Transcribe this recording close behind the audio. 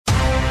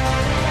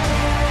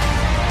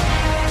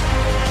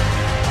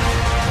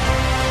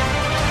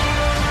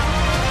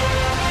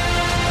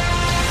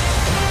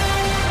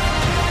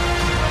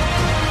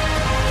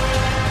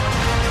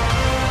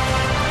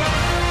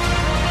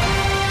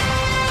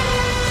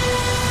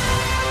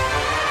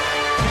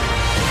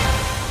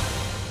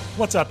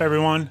What's up,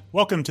 everyone?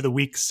 Welcome to the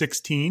Week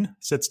 16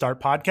 Sit Start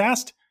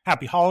podcast.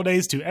 Happy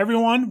holidays to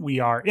everyone.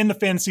 We are in the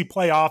fantasy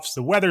playoffs.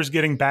 The weather's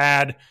getting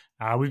bad.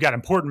 We've got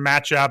important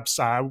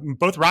matchups.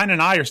 Both Ryan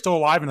and I are still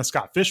alive in the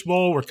Scott Fish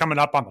Bowl. We're coming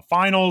up on the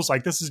finals.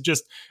 This is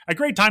just a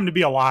great time to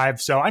be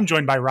alive. So I'm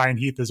joined by Ryan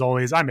Heath, as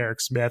always. I'm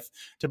Eric Smith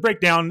to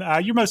break down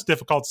your most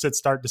difficult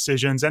sit-start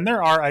decisions. And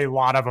there are a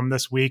lot of them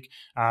this week.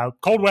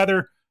 Cold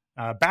weather,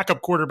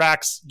 backup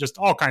quarterbacks, just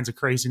all kinds of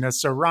craziness.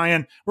 So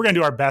Ryan, we're going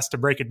to do our best to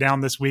break it down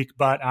this week,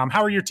 but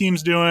how are your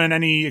teams doing?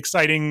 Any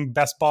exciting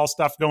best ball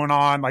stuff going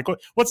on?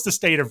 What's the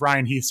state of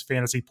Ryan Heath's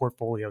fantasy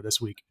portfolio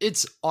this week?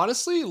 It's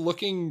honestly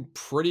looking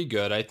pretty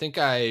good. I think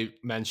I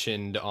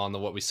mentioned on the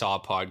What We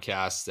Saw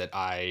podcast that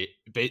I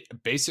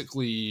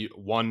basically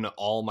won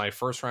all my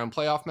first round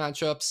playoff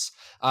matchups.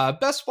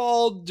 Best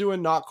ball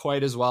doing not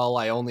quite as well.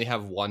 I only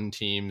have one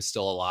team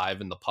still alive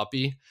in the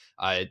puppy.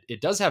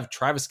 It does have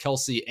Travis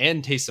Kelce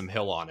and Taysom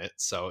Hill on it.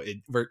 So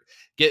we're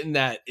getting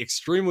that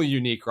extremely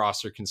unique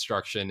roster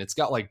construction. It's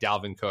got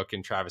Dalvin Cook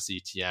and Travis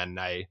Etienne.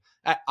 I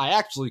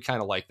actually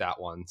kind of like that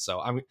one. So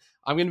I'm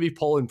going to be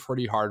pulling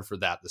pretty hard for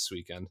that this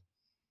weekend.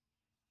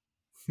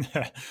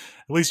 At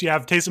least you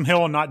have Taysom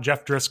Hill and not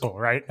Jeff Driscoll,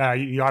 right?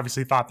 You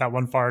obviously thought that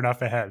one far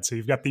enough ahead. So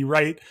you've got the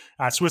right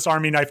Swiss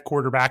Army knife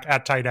quarterback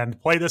at tight end to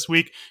play this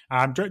week.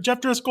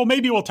 Jeff Driscoll,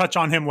 maybe we'll touch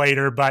on him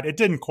later, but it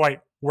didn't quite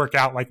work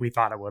out like we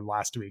thought it would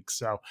last week.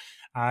 So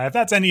if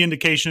that's any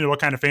indication of what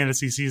kind of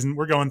fantasy season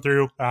we're going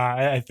through,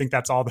 I think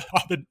that's all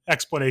the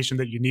explanation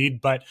that you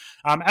need. But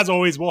as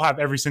always, we'll have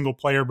every single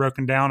player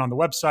broken down on the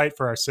website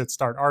for our Sit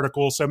Start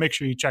article. So make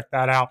sure you check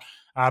that out.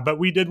 But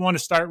we did want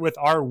to start with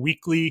our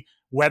weekly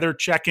weather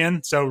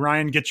check-in. So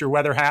Ryan, get your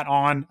weather hat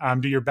on,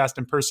 do your best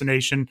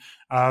impersonation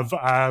of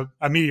a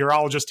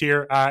meteorologist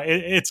here.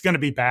 It's going to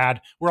be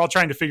bad. We're all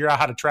trying to figure out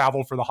how to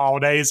travel for the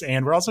holidays,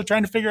 and we're also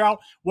trying to figure out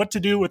what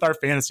to do with our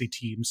fantasy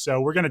teams.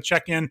 So we're going to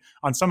check in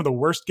on some of the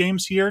worst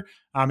games here.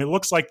 It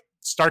looks like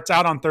starts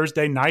out on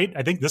Thursday night.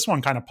 I think this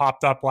one kind of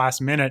popped up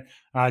last minute.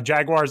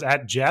 Jaguars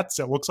at Jets.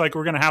 It looks like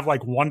we're going to have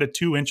 1 to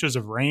 2 inches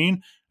of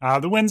rain.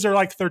 The winds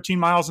are 13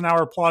 miles an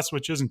hour plus,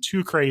 which isn't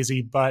too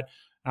crazy, but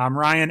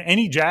Ryan,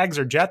 any Jags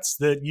or Jets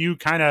that you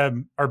kind of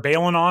are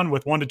bailing on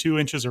with 1 to 2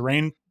 inches of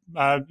rain,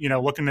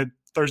 looking at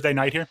Thursday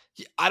night here?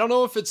 I don't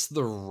know if it's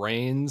the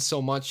rain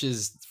so much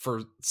as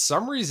for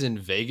some reason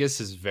Vegas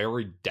is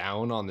very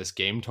down on this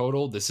game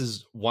total. This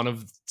is one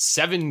of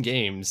 7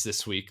 games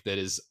this week that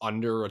is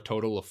under a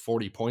total of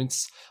 40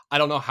 points. I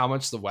don't know how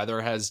much the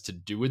weather has to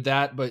do with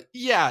that, but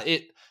yeah,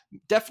 it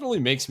definitely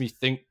makes me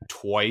think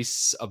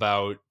twice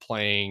about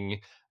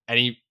playing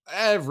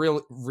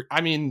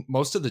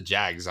most of the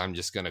Jags, I'm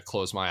just going to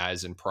close my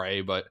eyes and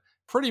pray, but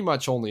pretty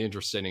much only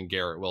interested in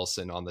Garrett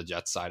Wilson on the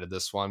Jets side of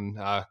this one.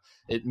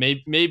 It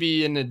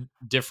maybe in a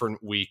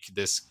different week,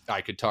 I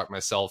could talk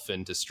myself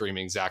into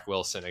streaming Zach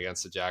Wilson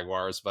against the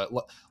Jaguars, but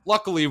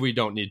luckily we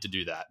don't need to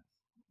do that.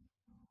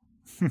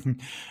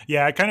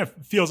 Yeah, it kind of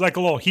feels like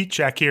a little heat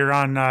check here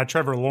on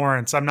Trevor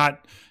Lawrence. I'm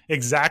not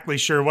exactly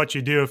sure what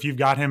you do if you've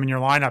got him in your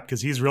lineup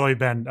because he's really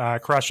been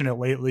crushing it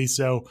lately.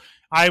 So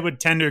I would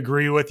tend to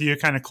agree with you,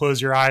 kind of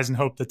close your eyes and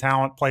hope the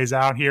talent plays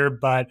out here.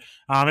 But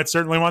it's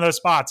certainly one of those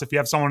spots. If you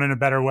have someone in a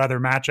better weather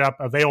matchup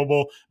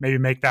available, maybe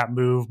make that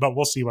move. But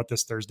we'll see what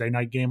this Thursday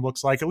night game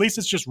looks like. At least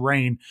it's just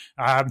rain.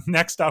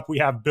 Next up, we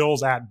have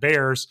Bills at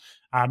Bears.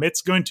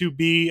 It's going to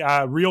be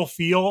real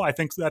feel. I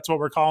think that's what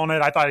we're calling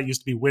it. I thought it used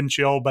to be wind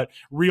chill, but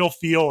real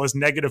feel is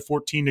negative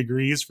 14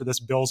 degrees for this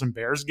Bills and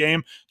Bears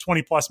game.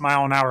 20 plus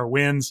mile an hour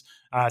winds.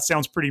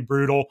 Sounds pretty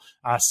brutal.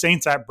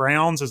 Saints at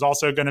Browns is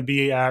also going to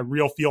be a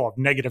real feel of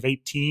negative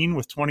 18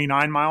 with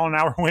 29 mile an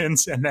hour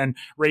winds. And then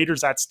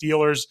Raiders at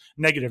Steelers,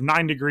 negative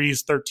 9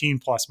 degrees, 13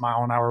 plus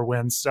mile an hour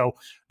winds. So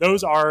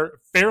those are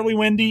fairly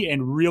windy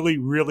and really,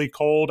 really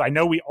cold. I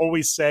know we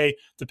always say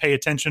to pay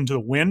attention to the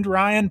wind,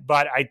 Ryan,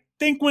 but I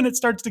think when it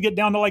starts to get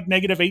down to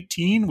negative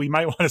 18, we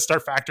might want to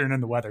start factoring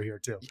in the weather here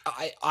too.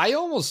 I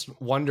almost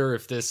wonder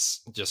if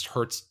this just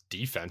hurts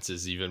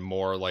defenses even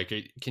more.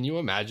 Can you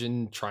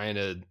imagine trying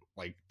to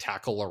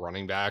tackle a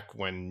running back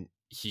when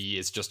he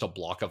is just a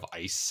block of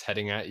ice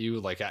heading at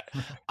you?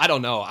 I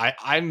don't know.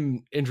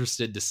 I'm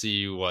interested to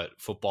see what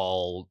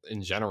football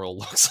in general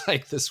looks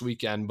like this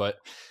weekend, but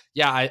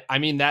yeah, I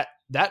mean that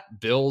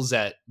Bills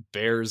at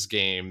Bears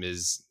game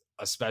is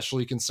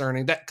especially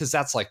concerning because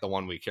that's the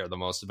one we care the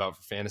most about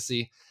for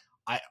fantasy.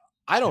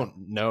 I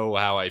don't know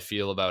how I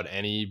feel about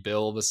any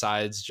Bill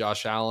besides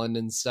Josh Allen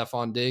and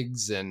Stephon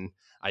Diggs. And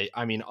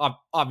I mean,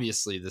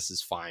 obviously this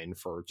is fine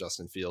for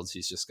Justin Fields.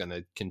 He's just going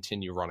to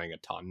continue running a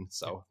ton.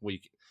 So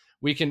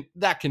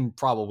that can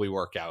probably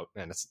work out.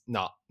 And it's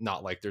not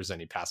like there's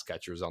any pass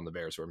catchers on the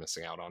Bears we're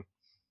missing out on.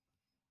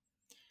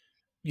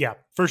 Yeah,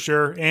 for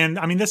sure. And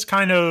I mean, this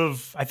kind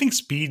of, I think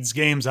speeds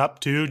games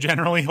up too,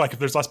 generally. If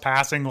there's less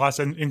passing, less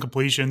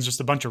incompletions, just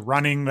a bunch of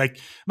running,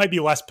 might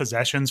be less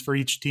possessions for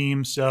each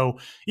team. So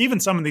even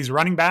some of these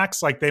running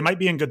backs, they might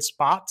be in good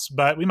spots,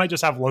 but we might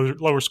just have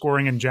lower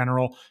scoring in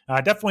general.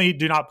 Definitely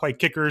do not play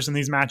kickers in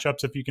these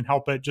matchups if you can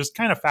help it. Just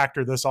kind of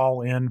factor this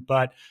all in.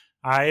 But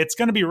It's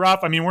going to be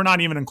rough. I mean, we're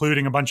not even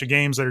including a bunch of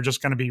games that are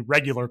just going to be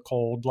regular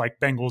cold, like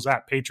Bengals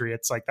at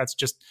Patriots. Like that's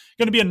just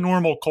going to be a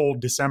normal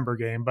cold December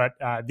game, but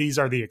these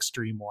are the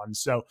extreme ones.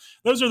 So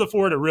those are the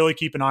four to really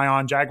keep an eye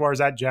on: Jaguars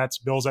at Jets,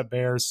 Bills at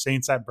Bears,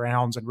 Saints at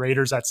Browns, and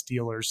Raiders at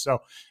Steelers. So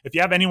if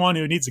you have anyone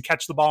who needs to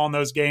catch the ball in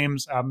those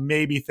games,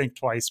 maybe think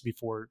twice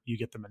before you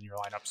get them in your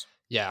lineups.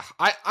 Yeah,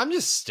 I'm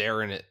just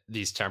staring at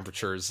these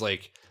temperatures.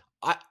 Like,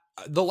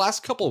 the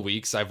last couple of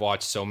weeks, I've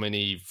watched so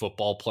many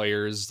football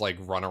players like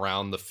run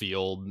around the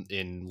field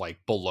in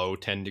like below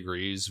 10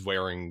 degrees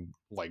wearing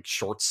like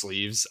short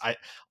sleeves.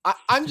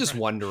 I'm just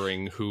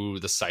wondering who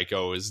the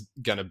psycho is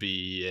gonna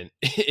be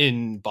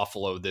in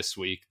Buffalo this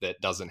week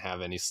that doesn't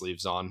have any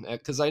sleeves on,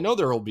 because I know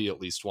there will be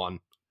at least one.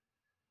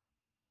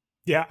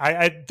 Yeah,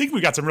 I think we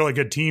got some really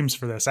good teams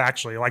for this,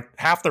 actually. Like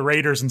half the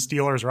Raiders and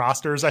Steelers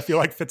rosters, I feel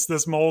like fits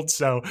this mold.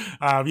 So,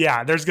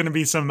 yeah, there's going to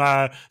be some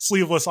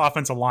sleeveless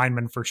offensive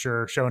linemen for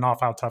sure, showing off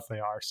how tough they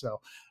are.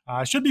 So,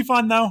 should be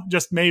fun, though.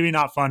 Just maybe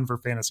not fun for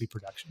fantasy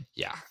production.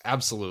 Yeah,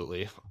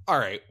 absolutely. All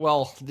right.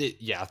 Well,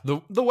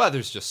 the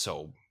weather's just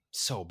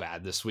so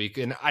bad this week.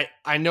 And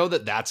I know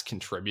that that's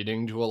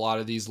contributing to a lot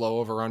of these low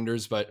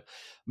over-unders, but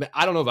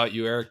I don't know about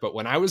you, Eric, but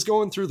when I was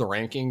going through the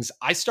rankings,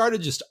 I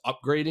started just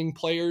upgrading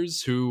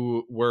players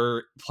who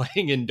were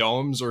playing in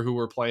domes or who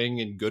were playing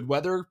in good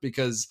weather,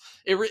 because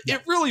it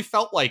really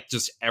felt like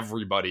just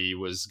everybody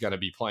was going to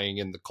be playing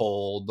in the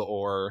cold,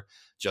 or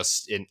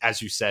just in,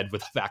 as you said,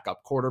 with a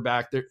backup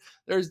quarterback.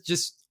 There's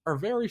just are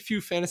very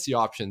few fantasy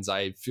options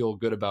I feel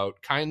good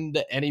about kind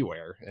of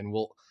anywhere. And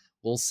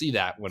we'll see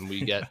that when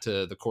we get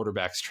to the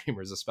quarterback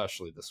streamers,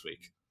 especially this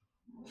week.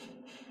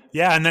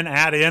 Yeah, and then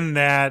add in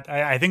that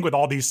I think with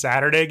all these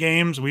Saturday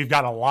games, we've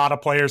got a lot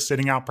of players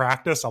sitting out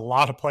practice, a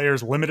lot of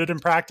players limited in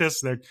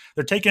practice. They're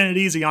taking it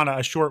easy on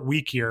a short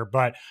week here,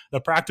 but the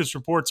practice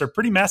reports are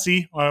pretty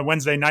messy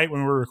Wednesday night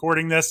when we're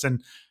recording this,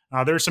 and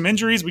there's some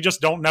injuries we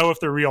just don't know if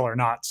they're real or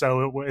not.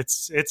 So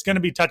it's going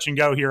to be touch and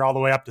go here all the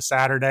way up to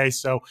Saturday.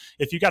 So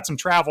if you got some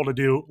travel to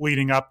do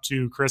leading up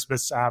to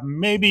Christmas,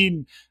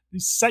 maybe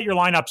set your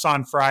lineups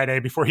on Friday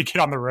before you get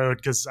on the road,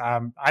 because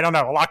I don't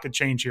know, a lot could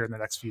change here in the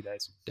next few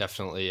days.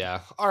 Definitely, yeah.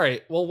 All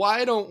right, well,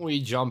 why don't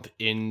we jump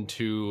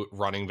into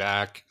running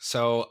back?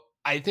 So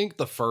I think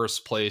the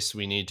first place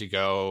we need to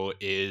go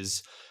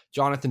is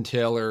Jonathan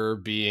Taylor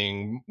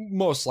being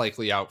most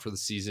likely out for the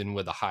season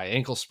with a high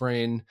ankle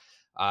sprain.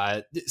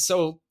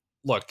 So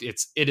look,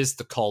 it is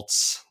the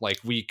Colts. Like,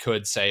 we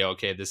could say,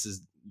 okay, this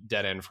is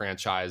dead end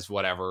franchise,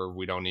 whatever.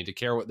 We don't need to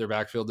care what their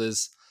backfield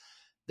is.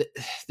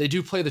 They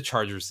do play the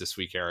Chargers this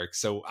week, Eric.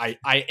 So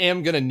I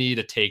am going to need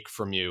a take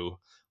from you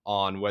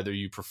on whether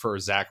you prefer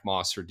Zach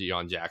Moss or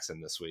Deion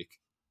Jackson this week.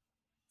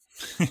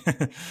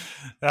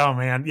 Oh,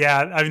 man. Yeah.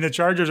 I mean, the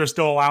Chargers are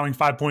still allowing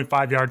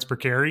 5.5 yards per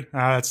carry.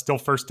 It's still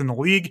first in the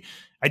league.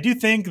 I do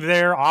think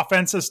their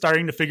offense is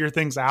starting to figure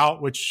things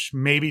out, which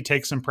maybe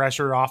takes some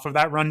pressure off of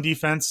that run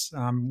defense.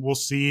 We'll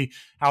see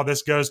how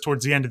this goes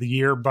towards the end of the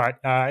year, but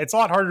it's a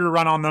lot harder to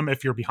run on them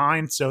if you're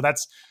behind. So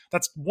that's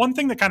one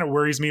thing that kind of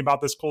worries me about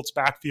this Colts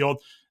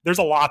backfield. There's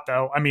a lot,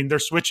 though. I mean, they're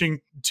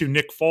switching to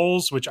Nick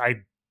Foles, which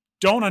I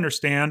don't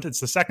understand. It's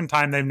the second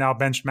time they've now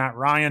benched Matt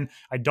Ryan.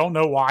 I don't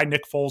know why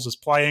Nick Foles is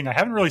playing. I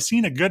haven't really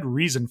seen a good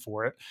reason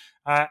for it.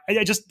 I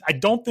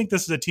don't think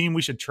this is a team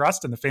we should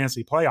trust in the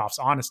fantasy playoffs,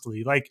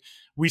 honestly. Like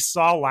we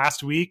saw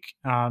last week,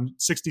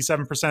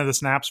 67% of the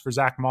snaps for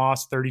Zach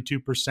Moss,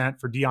 32%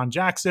 for Deion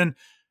Jackson.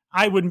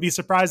 I wouldn't be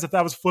surprised if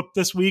that was flipped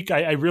this week.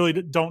 I really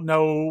don't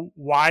know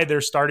why they're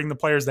starting the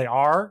players they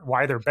are,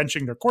 why they're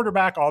benching their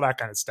quarterback, all that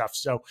kind of stuff.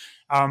 So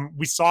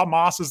we saw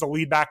Moss as the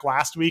lead back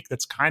last week.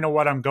 That's kind of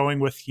what I'm going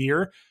with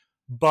here.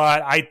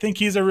 But I think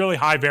he's a really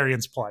high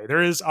variance play.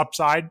 There is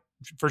upside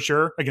for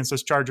sure against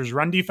this Chargers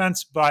run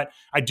defense, but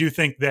I do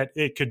think that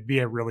it could be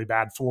a really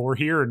bad floor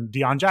here, and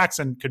Deion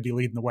Jackson could be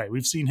leading the way.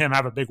 We've seen him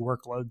have a big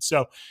workload.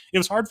 So it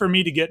was hard for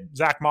me to get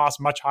Zach Moss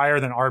much higher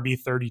than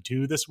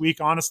RB32 this week,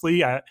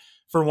 honestly.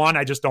 For one,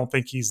 I just don't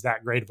think he's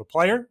that great of a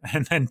player.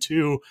 And then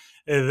two,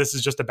 this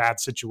is just a bad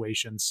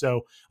situation.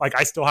 So like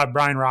I still have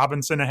Brian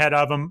Robinson ahead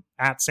of him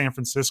at San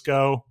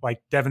Francisco,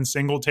 like Devin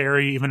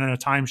Singletary, even in a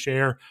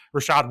timeshare,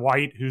 Rachaad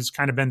White, who's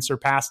kind of been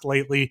surpassed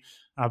lately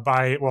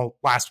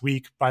last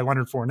week by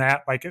Leonard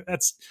Fournette. Like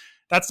that's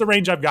the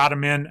range I've got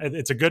him in.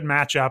 It's a good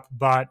matchup,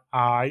 but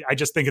I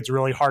just think it's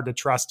really hard to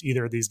trust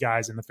either of these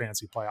guys in the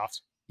fantasy playoffs.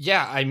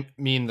 Yeah, I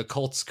mean, the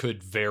Colts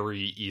could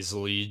very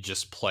easily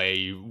just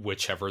play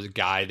whichever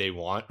guy they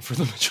want for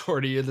the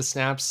majority of the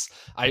snaps.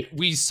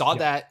 We saw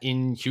that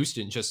in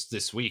Houston just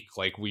this week.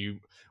 Like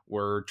we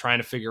were trying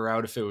to figure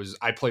out if it was,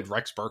 I played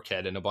Rex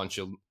Burkhead in a bunch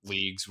of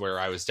leagues where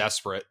I was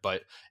desperate,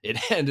 but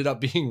it ended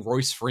up being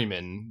Royce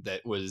Freeman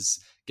that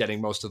was getting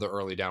most of the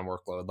early down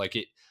workload.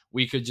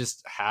 We could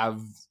just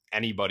have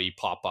anybody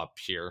pop up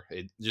here.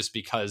 Just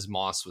because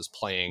Moss was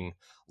playing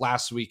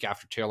last week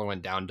after Taylor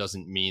went down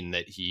doesn't mean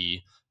that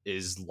he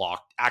is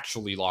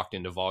actually locked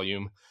into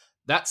volume.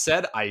 That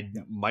said, I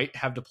might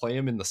have to play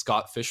him in the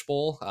Scott Fish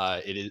Bowl.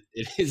 It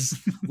is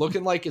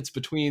looking like it's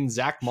between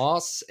Zach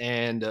Moss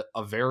and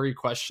a very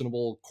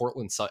questionable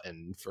Cortland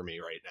Sutton for me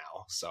right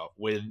now. So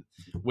with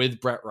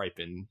Brett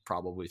Ripon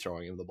probably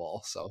throwing him the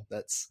ball. So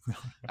that's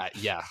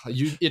yeah.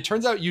 It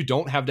turns out you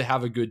don't have to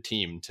have a good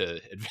team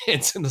to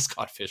advance in the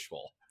Scott Fish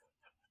Bowl.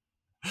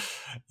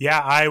 Yeah,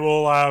 I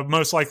will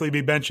most likely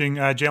be benching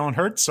Jalen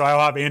Hurts, so I'll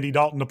have Andy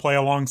Dalton to play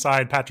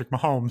alongside Patrick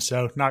Mahomes.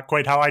 So not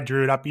quite how I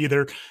drew it up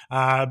either.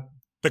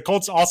 The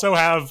Colts also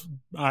have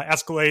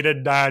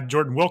escalated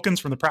Jordan Wilkins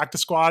from the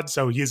practice squad,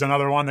 so he's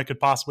another one that could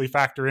possibly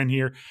factor in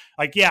here.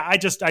 Like, yeah, I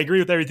agree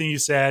with everything you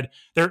said.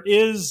 There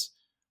is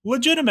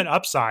legitimate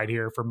upside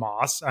here for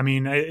Moss. I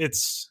mean,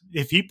 it's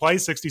if he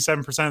plays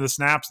 67% of the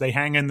snaps, they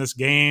hang in this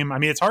game. I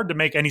mean, it's hard to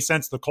make any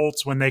sense of the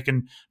Colts when they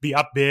can be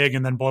up big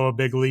and then blow a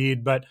big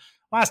lead, but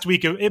last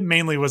week, it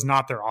mainly was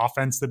not their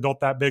offense that built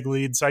that big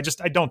lead. So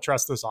I don't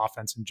trust this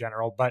offense in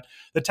general. But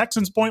the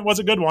Texans' point was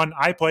a good one.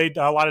 I played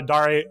a lot of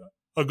Dare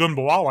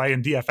Ogunbowale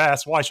in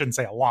DFS. Well, I shouldn't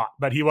say a lot,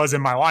 but he was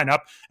in my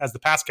lineup as the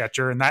pass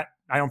catcher, and that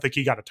I don't think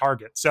he got a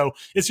target. So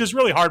it's just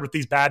really hard with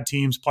these bad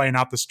teams playing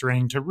out the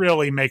string to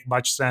really make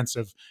much sense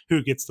of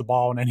who gets the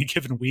ball in any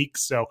given week.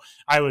 So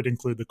I would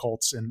include the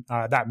Colts in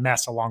that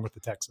mess along with the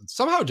Texans.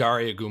 Somehow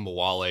Dare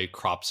Ogunbowale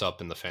crops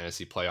up in the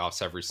fantasy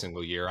playoffs every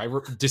single year. I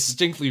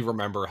distinctly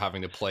remember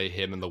having to play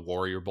him in the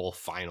Warrior Bowl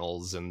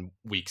finals in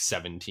week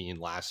 17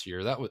 last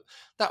year.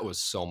 That was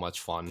so much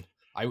fun.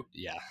 Oh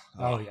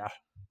yeah.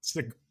 It's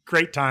a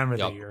great time of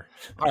the year.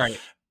 All right.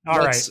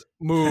 Let's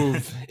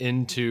move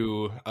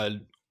into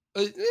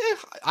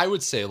I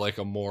would say like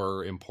a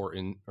more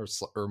important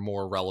or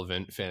more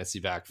relevant fantasy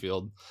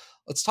backfield.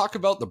 Let's talk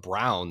about the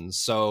Browns.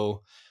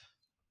 So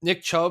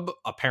Nick Chubb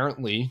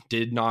apparently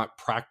did not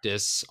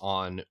practice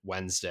on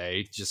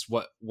Wednesday. Just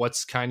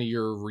what's kind of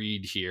your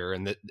read here?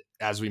 And that,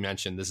 as we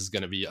mentioned, this is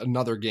going to be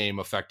another game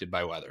affected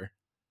by weather.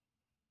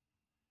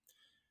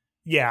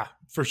 Yeah,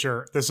 for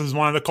sure. This is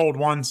one of the cold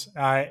ones.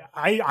 I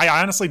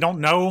honestly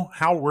don't know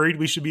how worried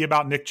we should be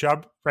about Nick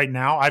Chubb right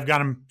now. I've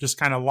got him just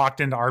kind of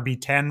locked into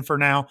RB10 for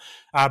now.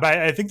 But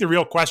I think the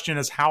real question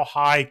is how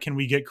high can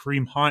we get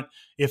Kareem Hunt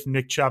if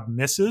Nick Chubb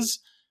misses?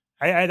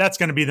 That's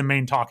going to be the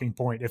main talking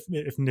point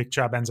if Nick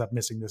Chubb ends up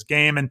missing this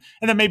game. And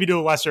then maybe to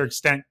a lesser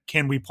extent,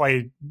 can we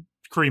play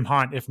Kareem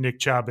Hunt if Nick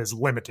Chubb is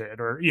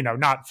limited or,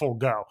 not full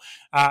go.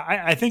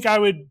 I think I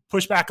would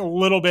push back a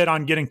little bit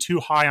on getting too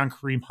high on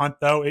Kareem Hunt,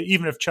 though,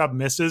 even if Chubb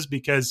misses,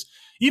 because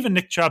even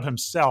Nick Chubb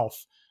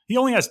himself, he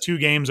only has 2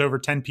 games over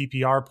 10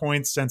 PPR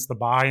points since the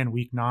bye in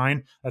week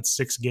 9. That's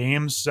 6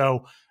 games.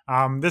 So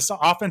this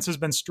offense has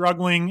been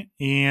struggling,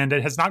 and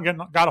it has not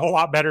got a whole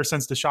lot better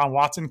since Deshaun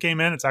Watson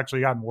came in. It's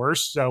actually gotten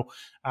worse. So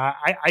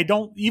I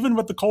don't, even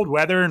with the cold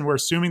weather, and we're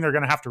assuming they're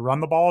going to have to run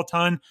the ball a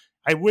ton,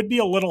 I would be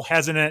a little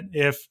hesitant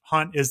if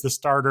Hunt is the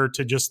starter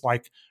to just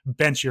like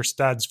bench your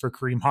studs for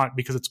Kareem Hunt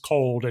because it's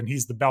cold and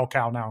he's the bell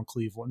cow now in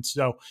Cleveland.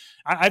 So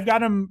I've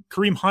got him,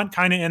 Kareem Hunt,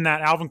 kind of in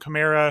that Alvin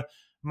Kamara,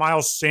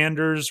 Miles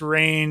Sanders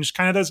range,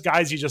 kind of those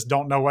guys you just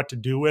don't know what to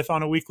do with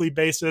on a weekly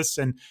basis.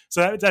 And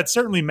so that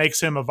certainly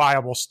makes him a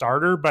viable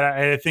starter, but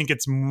I think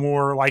it's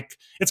more like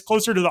it's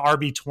closer to the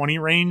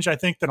RB20 range, I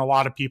think, than a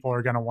lot of people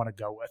are going to want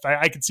to go with.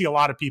 I could see a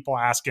lot of people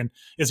asking,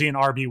 is he an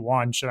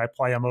RB1? Should I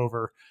play him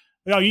over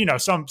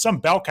some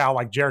bell cow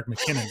like Jerick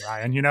McKinnon,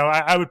 Ryan?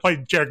 I would play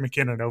Jerick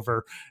McKinnon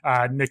over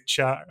Nick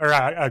Chubb or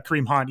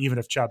Kareem Hunt, even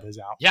if Chubb is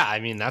out. Yeah, I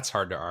mean, that's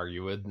hard to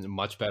argue with.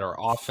 Much better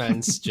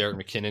offense. Jerick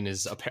McKinnon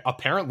is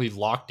apparently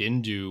locked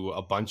into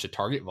a bunch of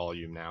target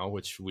volume now,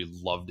 which we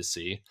love to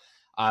see.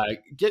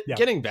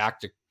 Getting back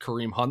to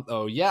Kareem Hunt,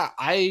 though, yeah,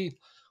 I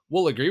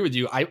will agree with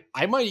you.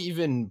 I might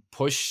even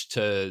push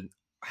to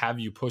have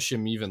you push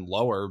him even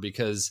lower,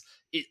 because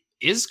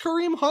is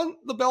Kareem Hunt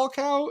the bell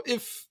cow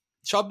if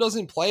Chubb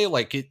doesn't play?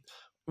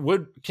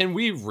 Can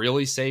we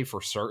really say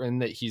for certain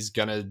that he's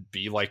gonna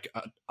be like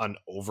an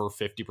over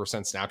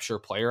 50% snap share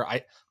player?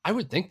 I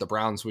would think the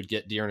Browns would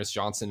get Dearness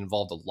Johnson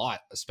involved a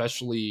lot,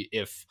 especially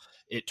if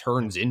it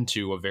turns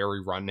into a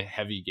very run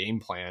heavy game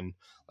plan.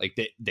 Like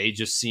they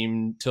just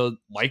seem to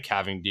like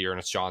having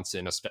Dearness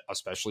Johnson,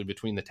 especially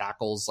between the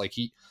tackles. Like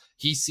he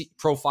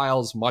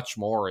profiles much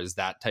more as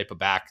that type of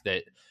back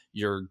that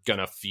you're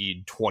gonna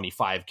feed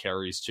 25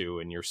 carries to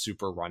in your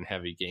super run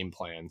heavy game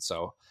plan.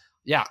 So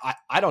yeah,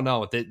 I don't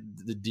know. The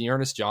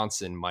Dearness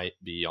Johnson might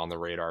be on the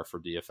radar for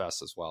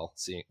DFS as well,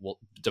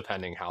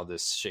 depending how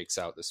this shakes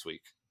out this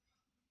week.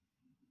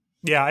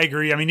 Yeah, I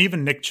agree. I mean,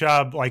 even Nick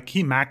Chubb, like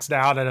he maxed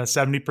out at a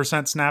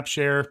 70% snap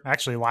share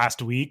actually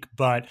last week,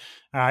 but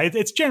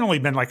it's generally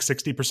been like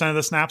 60% of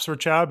the snaps for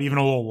Chubb, even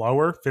a little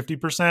lower,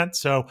 50%.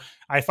 So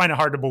I find it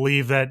hard to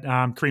believe that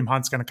Kareem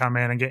Hunt's going to come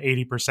in and get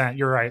 80%.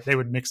 You're right. They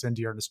would mix in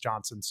Dearness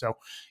Johnson. So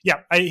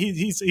yeah,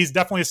 he's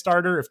definitely a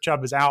starter if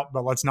Chubb is out,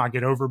 but let's not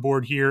get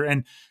overboard here.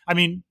 And I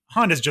mean,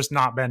 Hunt has just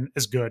not been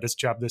as good as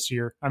Chubb this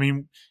year. I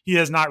mean, he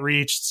has not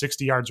reached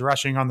 60 yards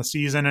rushing on the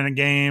season in a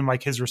game.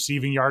 Like his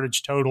receiving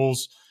yardage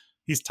totals,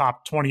 he's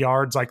topped 20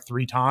 yards like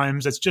 3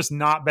 times. It's just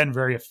not been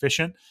very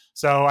efficient.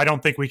 So I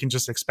don't think we can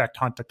just expect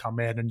Hunt to come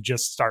in and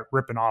just start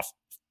ripping off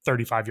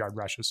 35-yard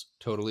rushes.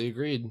 Totally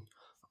agreed.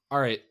 All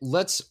right,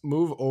 let's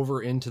move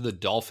over into the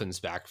Dolphins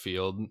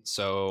backfield.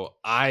 So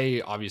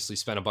I obviously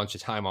spent a bunch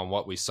of time on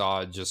what we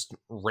saw, just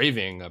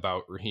raving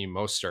about Raheem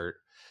Mostert.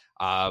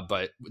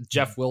 But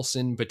Jeff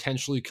Wilson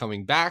potentially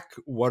coming back.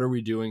 What are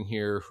we doing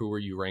here? Who are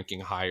you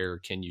ranking higher?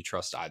 Can you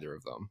trust either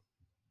of them?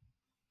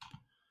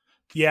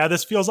 Yeah,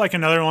 this feels like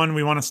another one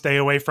we want to stay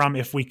away from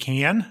if we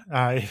can.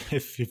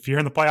 If you're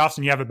in the playoffs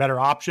and you have a better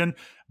option,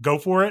 go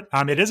for it.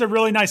 It is a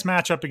really nice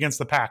matchup against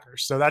the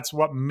Packers, so that's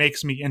what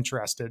makes me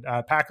interested.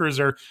 Packers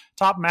are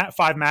top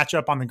 5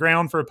 matchup on the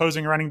ground for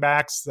opposing running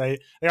backs. They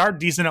are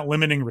decent at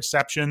limiting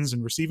receptions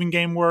and receiving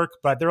game work,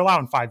 but they're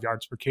allowing 5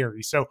 yards per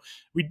carry. So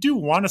we do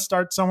want to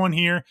start someone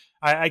here.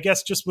 I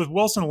guess just with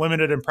Wilson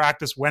limited in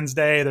practice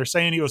Wednesday, they're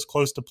saying he was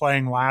close to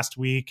playing last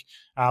week.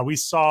 We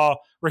saw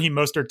Raheem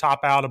Mostert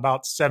top out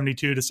about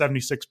 72 to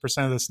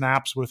 76% of the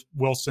snaps with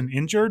Wilson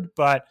injured,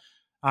 but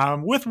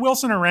with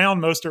Wilson around,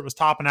 Mostert was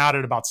topping out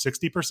at about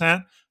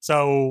 60%.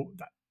 So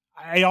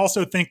I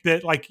also think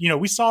that,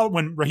 we saw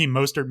when Raheem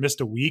Mostert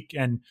missed a week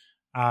and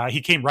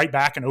he came right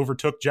back and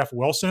overtook Jeff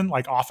Wilson,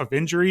 off of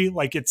injury.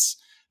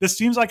 This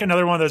seems like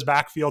another one of those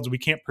backfields we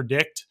can't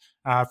predict.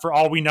 For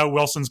all we know,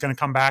 Wilson's going to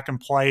come back and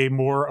play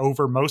more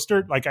over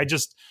Mostert.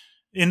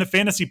 In the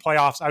fantasy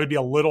playoffs, I would be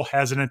a little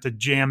hesitant to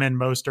jam in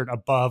Mostert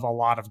above a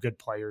lot of good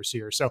players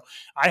here. So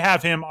I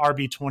have him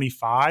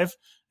RB25.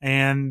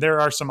 And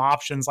there are some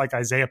options like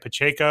Isaiah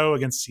Pacheco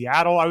against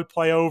Seattle I would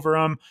play over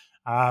him.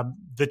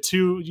 The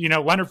two,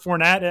 Leonard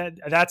Fournette,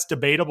 that's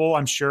debatable,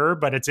 I'm sure,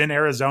 but it's in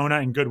Arizona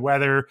in good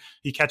weather.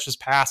 He catches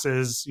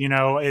passes.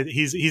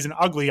 He's an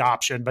ugly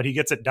option, but he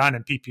gets it done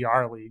in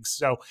PPR leagues.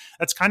 So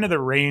that's kind of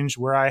the range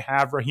where I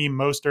have Raheem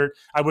Mostert.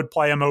 I would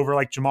play him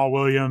over Jamal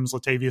Williams,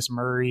 Latavius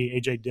Murray,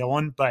 AJ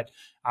Dillon, but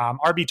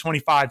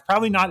RB25,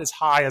 probably not as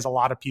high as a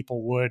lot of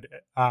people would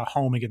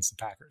home against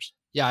the Packers.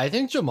 Yeah, I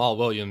think Jamal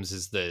Williams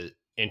is the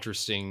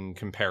interesting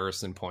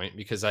comparison point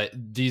because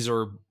these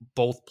are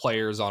both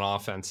players on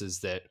offenses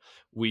that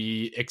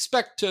we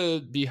expect to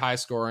be high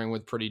scoring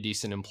with pretty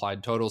decent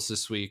implied totals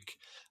this week.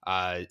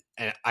 And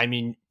I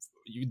mean,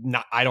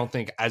 I don't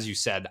think, as you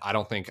said, I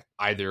don't think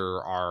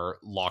either are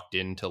locked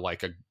into a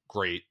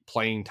great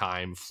playing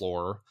time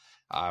floor.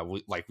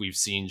 We've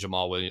seen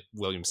Jamal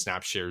Williams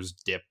snap shares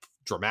dip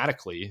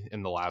dramatically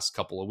in the last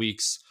couple of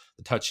weeks.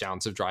 The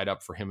touchdowns have dried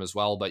up for him as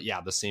well. But yeah,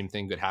 the same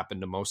thing could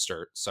happen to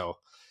Mostert. So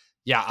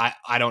yeah,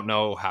 I don't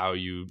know how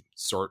you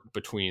sort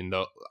between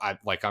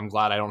I'm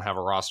glad I don't have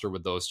a roster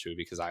with those two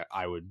because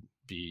I would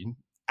be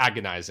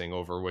agonizing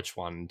over which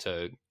one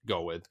to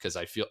go with because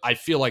I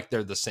feel like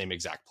they're the same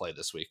exact play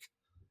this week.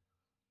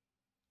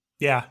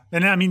 Yeah.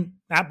 And I mean,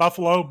 at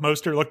Buffalo,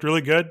 Mostert looked really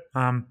good.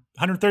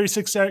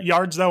 136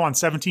 yards, though, on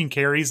 17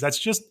 carries.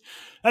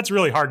 That's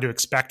really hard to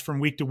expect from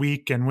week to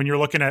week. And when you're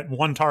looking at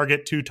 1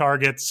 target, 2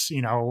 targets,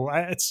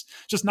 it's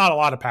just not a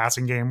lot of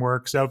passing game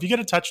work. So if you get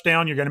a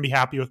touchdown, you're going to be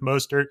happy with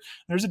Mostert.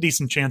 There's a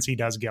decent chance he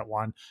does get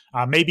one.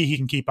 Maybe he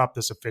can keep up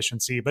this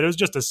efficiency, but it was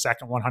just his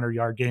second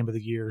 100-yard game of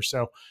the year.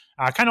 So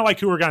kind of like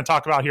who we're going to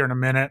talk about here in a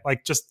minute,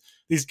 just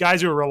these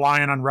guys who are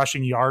relying on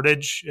rushing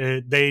yardage,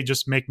 they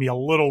just make me a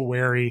little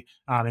wary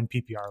in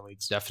PPR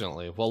leagues.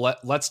 Definitely. Well,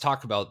 let's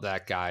talk about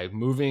that guy.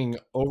 Moving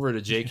over to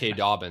J.K.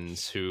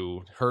 Dobbins,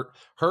 who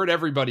heard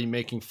everybody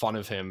making fun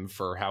of him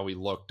for how he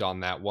looked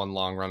on that one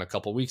long run a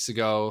couple weeks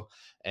ago,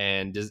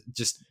 and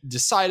just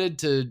decided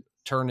to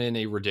turn in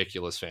a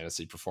ridiculous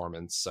fantasy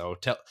performance. So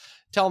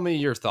tell me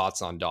your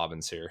thoughts on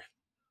Dobbins here.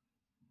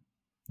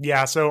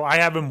 Yeah, so I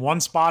have him one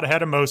spot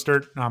ahead of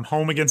Mostert. I'm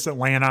home against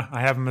Atlanta. I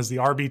have him as the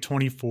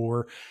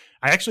RB24.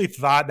 I actually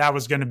thought that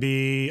was going to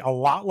be a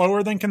lot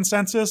lower than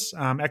consensus.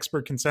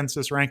 Expert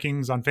consensus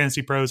rankings on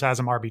Fantasy Pros has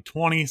him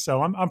RB20,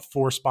 so I'm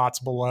 4 spots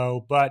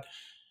below. But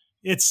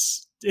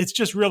it's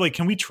just really,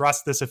 can we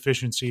trust this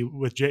efficiency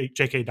with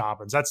J.K.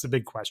 Dobbins? That's the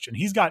big question.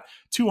 He's got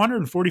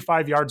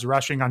 245 yards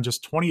rushing on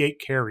just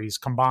 28 carries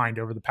combined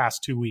over the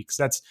past 2 weeks.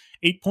 That's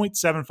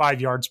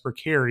 8.75 yards per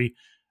carry.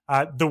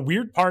 The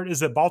weird part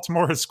is that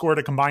Baltimore has scored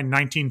a combined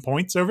 19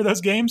 points over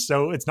those games,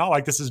 so it's not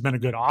like this has been a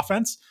good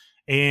offense.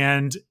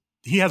 And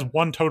he has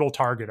 1 total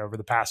target over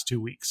the past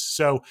 2 weeks.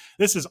 So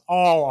this is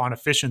all on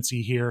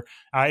efficiency here.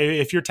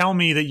 If you're telling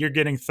me that you're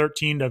getting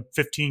 13 to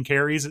 15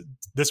 carries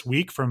this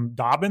week from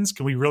Dobbins,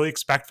 can we really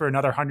expect for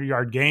another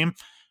 100-yard game?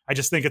 I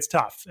just think it's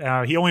tough.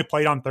 He only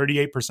played on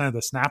 38% of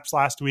the snaps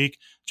last week.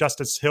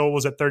 Justice Hill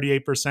was at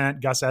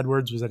 38%. Gus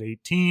Edwards was at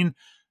 18%.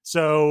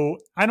 So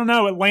I don't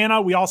know.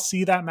 Atlanta, we all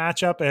see that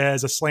matchup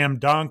as a slam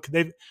dunk.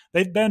 They've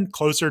been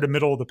closer to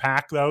middle of the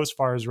pack, though, as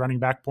far as running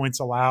back points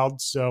allowed.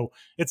 So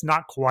it's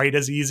not quite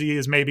as easy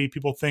as maybe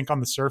people think on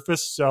the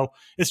surface. So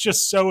it's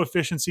just so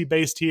efficiency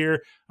based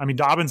here. I mean,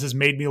 Dobbins has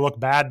made me look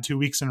bad 2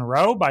 weeks in a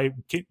row by,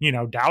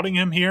 doubting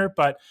him here.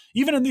 But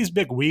even in these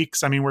big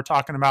weeks, I mean, we're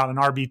talking about an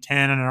RB10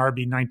 and an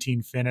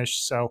RB19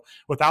 finish. So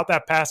without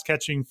that pass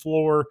catching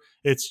floor,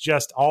 it's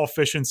just all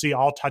efficiency,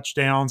 all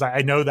touchdowns.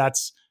 I know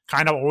that's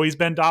kind of always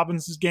been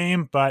Dobbins'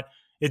 game, but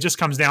it just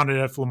comes down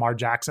to if Lamar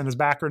Jackson is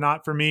back or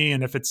not for me.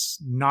 And if it's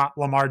not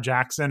Lamar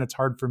Jackson, it's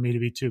hard for me to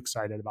be too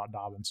excited about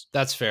Dobbins.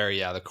 That's fair.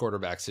 Yeah, the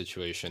quarterback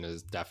situation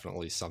is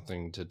definitely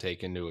something to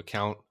take into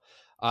account.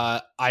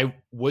 I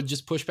would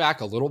just push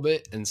back a little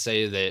bit and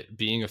say that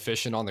being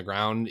efficient on the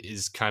ground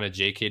is kind of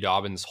J.K.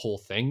 Dobbins' whole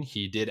thing.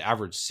 He did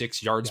average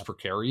 6 yards per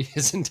carry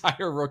his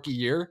entire rookie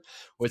year,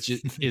 which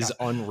is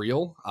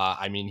unreal.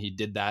 I mean, he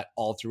did that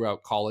all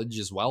throughout college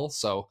as well.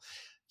 So,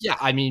 yeah,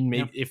 I mean,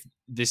 maybe if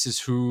this is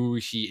who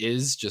he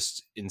is,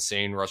 just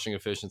insane rushing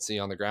efficiency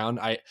on the ground,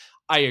 I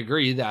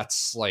agree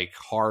that's like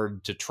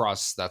hard to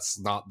trust. That's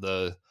not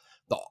the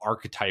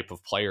archetype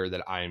of player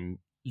that I'm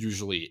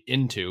usually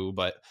into,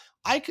 but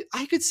I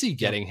could see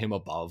getting him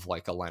above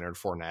like a Leonard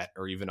Fournette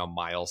or even a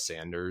Miles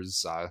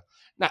Sanders.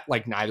 Not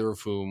like neither of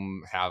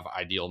whom have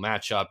ideal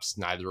matchups,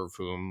 neither of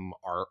whom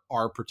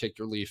are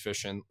particularly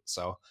efficient.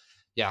 So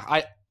yeah,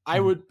 I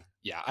would,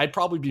 I'd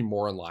probably be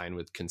more in line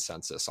with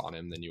consensus on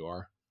him than you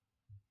are.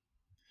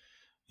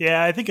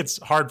 Yeah, I think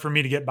it's hard for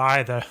me to get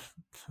by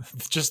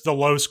just the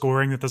low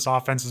scoring that this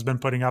offense has been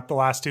putting up the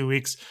last 2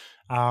 weeks.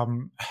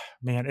 Man,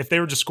 if they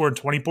were just scoring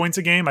 20 points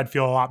a game, I'd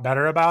feel a lot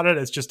better about it.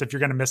 It's just if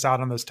you're going to miss out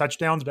on those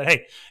touchdowns. But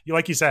hey,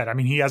 like you said, I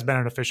mean, he has been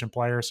an efficient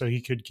player, so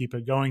he could keep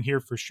it going here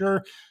for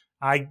sure.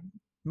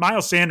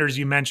 Miles Sanders,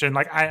 you mentioned,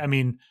 like I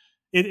mean,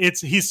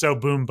 he's so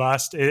boom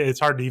bust. It's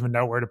hard to even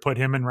know where to put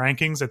him in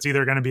rankings. It's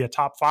either going to be a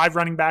top 5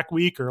 running back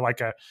week or like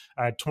a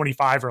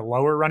 25 or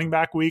lower running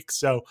back week.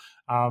 So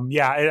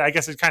I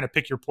guess it's kind of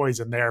pick your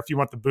poison there if you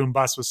want the boom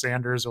bust with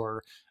Sanders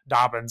or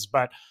Dobbins.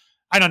 But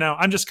I don't know.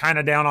 I'm just kind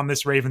of down on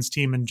this Ravens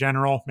team in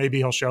general. Maybe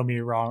he'll show me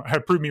wrong,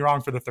 prove me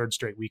wrong for the 3rd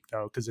straight week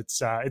though, because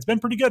it's been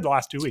pretty good the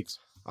last 2 weeks.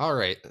 All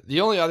right.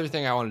 The only other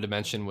thing I wanted to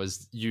mention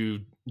was you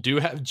do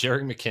have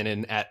Jerick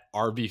McKinnon at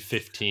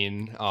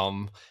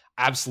RB15.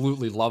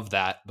 Absolutely love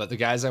that. But the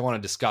guys I want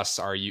to discuss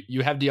are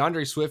you have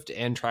DeAndre Swift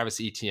and Travis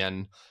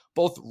Etienne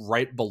both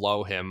right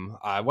below him.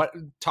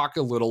 Talk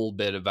a little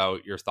bit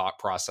about your thought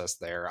process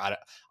there.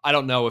 I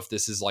don't know if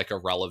this is like a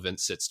relevant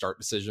sit start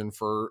decision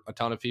for a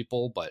ton of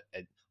people, but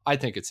I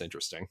think it's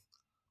interesting.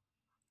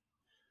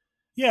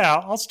 Yeah,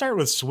 I'll start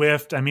with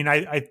Swift. I mean,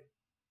 I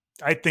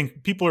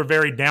think people are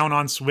very down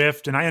on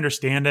Swift, and I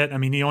understand it. I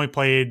mean, he only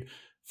played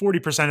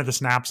 40% of the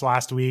snaps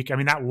last week. I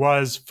mean, that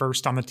was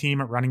first on the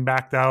team at running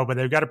back, though, but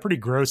they've got a pretty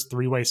gross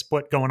 3-way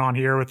split going on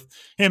here with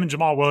him and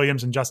Jamal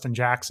Williams and Justin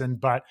Jackson.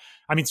 But,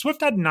 I mean, Swift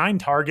had 9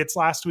 targets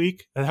last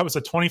week. That was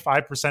a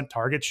 25%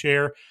 target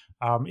share.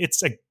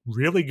 It's a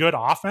really good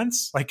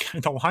offense. Like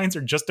the Lions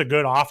are just a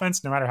good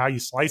offense, no matter how you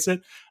slice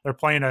it. They're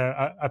playing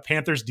a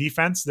Panthers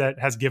defense that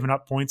has given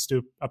up points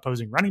to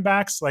opposing running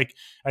backs. Like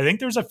I think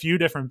there's a few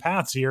different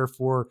paths here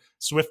for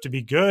Swift to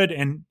be good.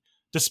 And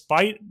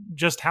despite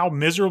just how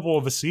miserable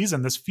of a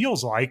season this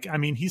feels like, I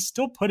mean, he's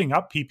still putting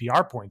up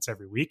PPR points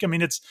every week. I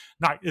mean, it's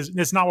not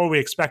what we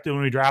expected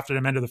when we drafted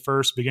him into the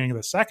 1st, beginning of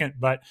the 2nd,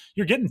 but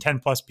you're getting 10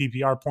 plus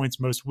PPR points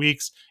most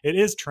weeks. It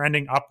is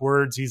trending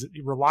upwards. He's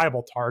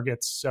reliable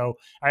targets. So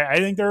I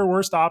think there are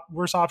worse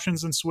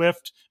options than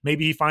Swift.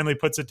 Maybe he finally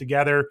puts it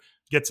together,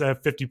 gets a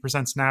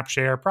 50% snap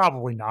share.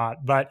 Probably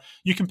not. But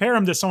you compare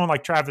him to someone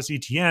like Travis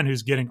Etienne,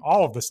 who's getting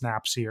all of the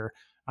snaps here.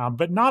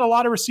 But not a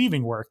lot of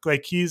receiving work.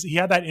 Like he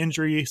had that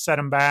injury set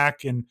him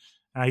back, and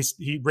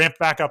he ramped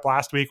back up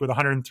last week with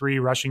 103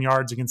 rushing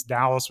yards against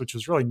Dallas, which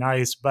was really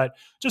nice. But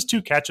just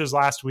 2 catches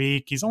last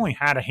week. He's only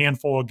had a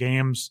handful of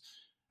games,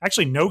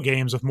 actually no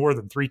games with more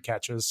than 3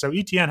 catches. So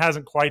Etienne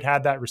hasn't quite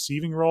had that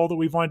receiving role that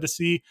we've wanted to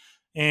see,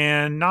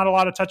 and not a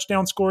lot of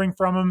touchdown scoring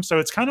from him. So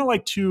it's kind of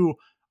like 2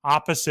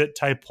 opposite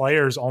type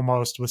players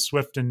almost with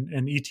Swift and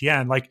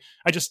Etienne. Like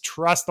I just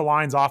trust the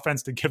Lions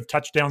offense to give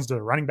touchdowns to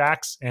the running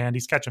backs, and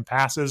he's catching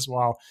passes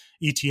while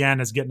Etienne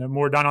is getting it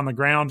more done on the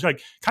ground.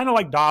 Like kind of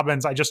like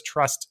Dobbins, I just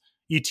trust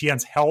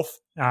Etienne's health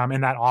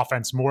in that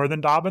offense more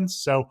than Dobbins.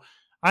 So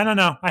I don't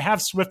know. I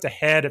have Swift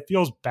ahead. It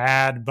feels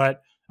bad,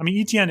 but I mean,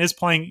 Etienne is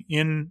playing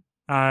in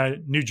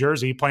New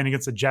Jersey, playing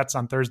against the Jets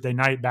on Thursday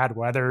night, bad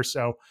weather.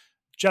 So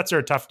Jets are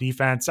a tough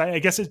defense. I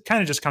guess it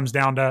kind of just comes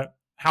down to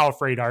how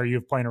afraid are you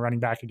of playing a running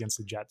back against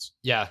the Jets?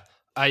 Yeah,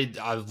 I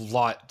have a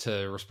lot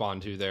to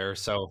respond to there.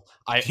 So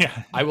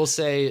I will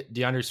say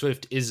DeAndre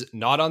Swift is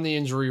not on the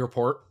injury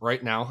report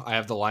right now. I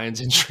have the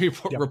Lions injury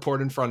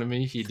report in front of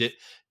me. He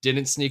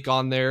didn't sneak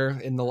on there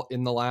in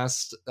the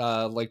last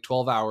like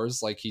 12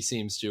 hours like he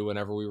seems to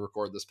whenever we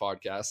record this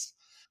podcast.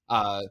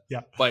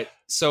 But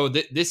so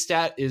this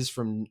stat is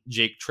from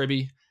Jake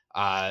Tribby.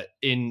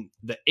 In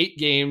the 8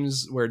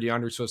 games where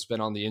DeAndre Swift's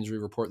been on the injury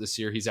report this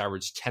year, he's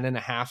averaged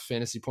 10.5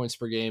 fantasy points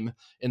per game.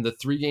 In the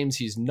 3 games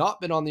he's not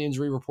been on the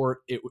injury report,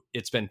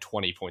 it's been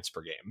 20 points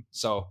per game.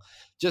 So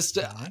just,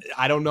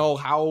 I don't know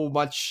how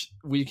much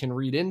we can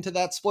read into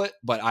that split,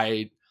 but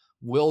I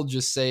will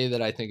just say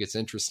that I think it's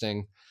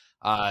interesting.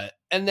 And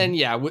then,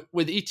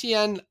 with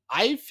Etienne,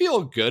 I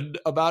feel good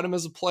about him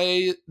as a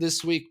play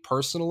this week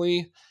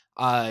personally.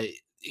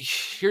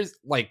 Here's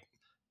like,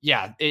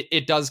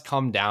 it does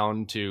come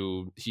down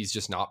to he's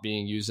just not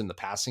being used in the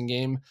passing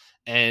game.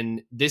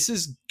 And this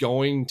is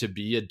going to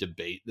be a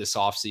debate this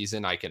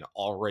offseason. I can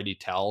already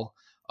tell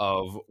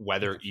of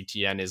whether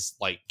ETN is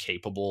like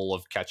capable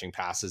of catching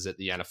passes at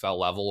the NFL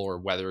level or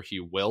whether he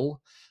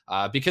will.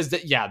 Because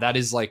that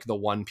is like the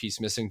one piece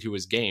missing to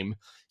his game.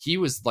 He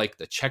was like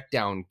the check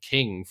down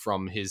king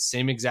from his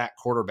same exact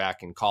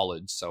quarterback in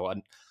college. So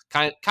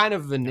kind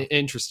of an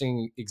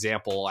interesting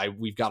example.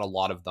 We've got a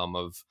lot of them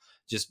of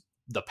just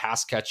the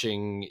pass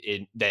catching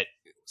that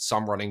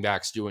some running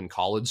backs do in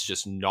college,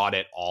 just not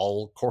at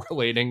all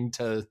correlating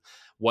to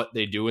what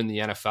they do in the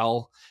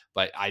NFL.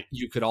 But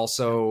you could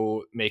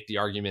also make the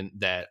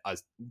argument that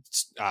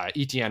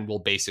ETN will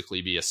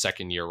basically be a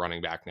second-year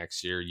running back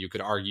next year. You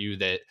could argue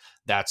that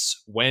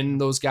that's when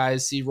those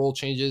guys see role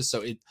changes.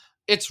 So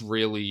it's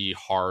really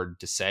hard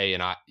to say.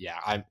 And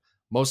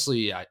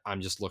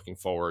I'm just looking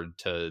forward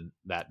to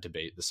that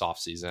debate this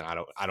offseason.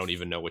 I don't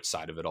even know which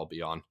side of it I'll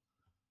be on.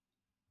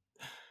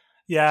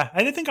 Yeah,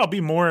 I think I'll be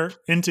more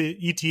into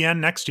ETN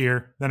next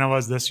year than I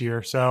was this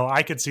year. So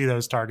I could see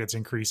those targets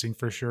increasing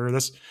for sure.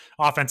 This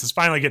offense is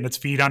finally getting its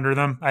feet under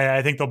them.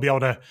 I think they'll be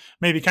able to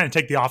maybe kind of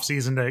take the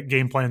offseason to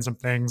game plan some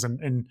things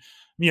and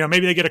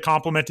maybe they get a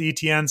compliment to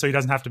ETN so he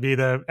doesn't have to be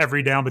the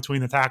every down between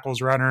the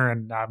tackles runner,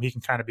 and he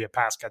can kind of be a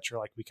pass catcher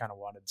like we kind of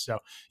wanted. So,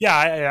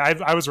 yeah,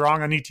 I was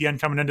wrong on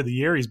ETN coming into the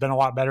year. He's been a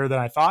lot better than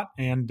I thought,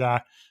 and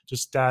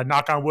just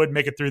knock on wood,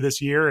 make it through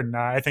this year, and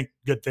I think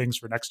good things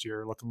for next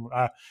year.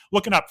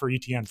 Looking up for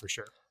ETN for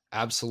sure.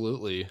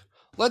 Absolutely.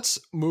 Let's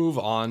move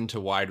on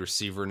to wide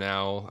receiver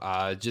now.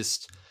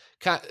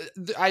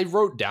 I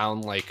wrote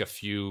down like a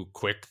few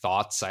quick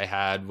thoughts I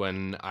had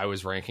when I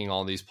was ranking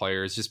all these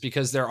players, just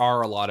because there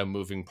are a lot of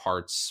moving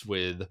parts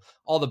with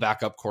all the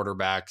backup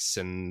quarterbacks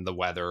and the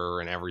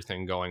weather and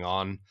everything going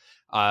on.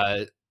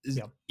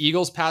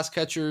 Eagles pass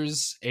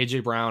catchers,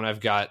 AJ Brown,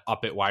 I've got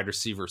up at wide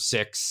receiver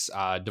 6,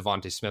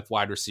 Devontae Smith,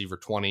 wide receiver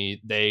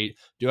 20. They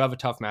do have a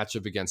tough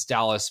matchup against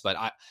Dallas, but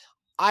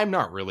I'm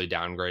not really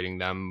downgrading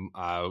them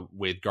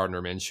with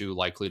Gardner Minshew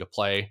likely to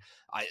play.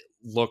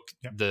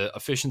 The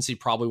efficiency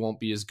probably won't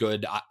be as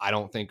good. I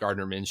don't think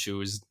Gardner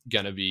Minshew is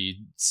going to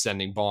be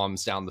sending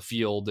bombs down the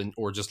field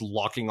or just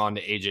locking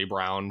onto AJ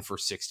Brown for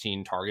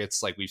 16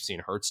 targets like we've seen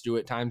Hurts do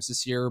at times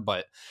this year.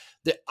 But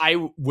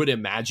I would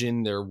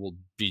imagine there will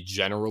be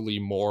generally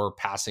more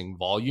passing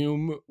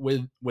volume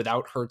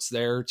without Hurts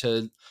there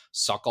to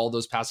suck all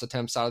those pass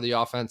attempts out of the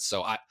offense.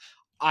 So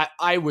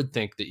I would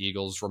think the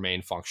Eagles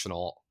remain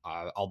functional.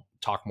 I'll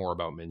talk more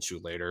about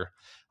Minshew later.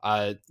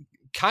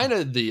 Kind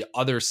of the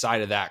other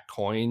side of that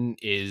coin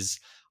is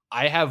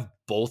I have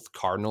both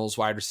Cardinals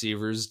wide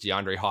receivers,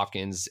 DeAndre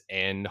Hopkins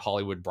and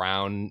Hollywood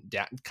Brown,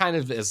 kind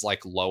of as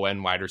like low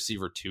end wide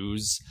receiver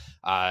 2s.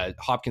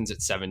 Hopkins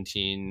at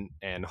 17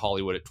 and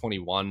Hollywood at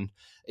 21.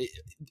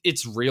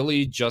 It's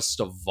really just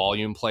a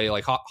volume play.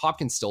 Like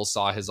Hopkins still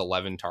saw his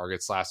 11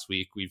 targets last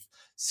week. We've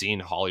seen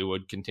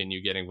Hollywood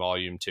continue getting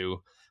volume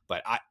too.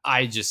 But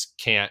I just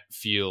can't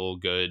feel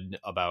good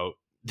about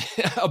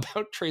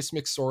Trace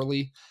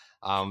McSorley.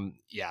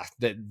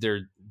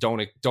 That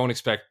don't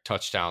expect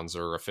touchdowns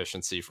or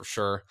efficiency for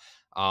sure.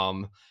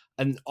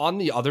 And on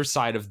the other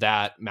side of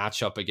that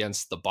matchup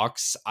against the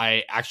Bucks,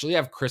 I actually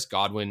have Chris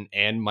Godwin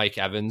and Mike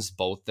Evans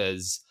both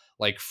as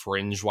like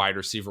fringe wide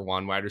receiver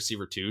 1, wide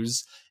receiver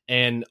 2s,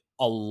 and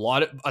a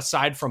lot of,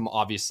 aside from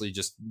obviously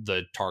just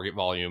the target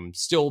volume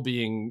still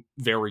being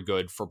very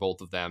good for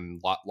both of them,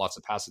 lots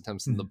of pass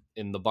attempts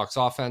in the Bucks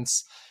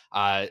offense.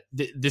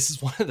 This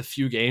is one of the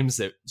few games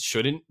that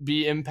shouldn't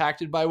be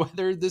impacted by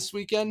weather this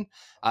weekend,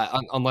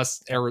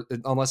 unless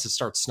it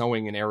starts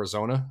snowing in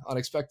Arizona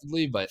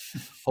unexpectedly. But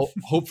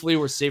hopefully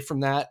we're safe from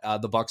that.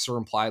 The Bucks are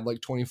implied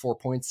like 24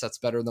 points. That's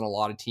better than a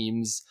lot of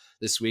teams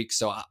this week.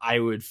 So I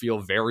would feel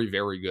very,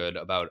 very good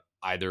about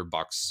either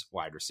Bucks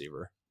wide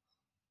receiver.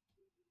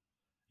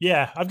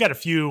 Yeah, I've got a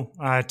few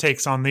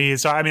takes on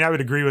these. So, I mean, I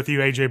would agree with you,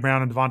 AJ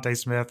Brown and Devontae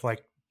Smith.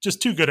 Like,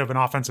 just too good of an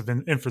offensive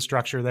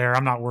infrastructure there.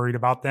 I'm not worried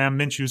about them.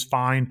 Minshew's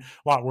fine.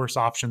 A lot worse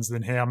options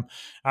than him.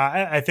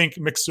 I think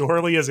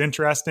McSorley is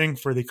interesting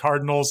for the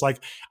Cardinals.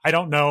 Like, I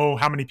don't know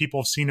how many people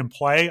have seen him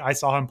play. I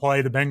saw him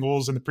play the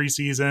Bengals in the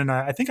preseason.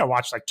 I think I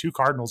watched like 2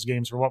 Cardinals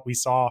games for what we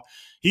saw.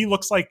 He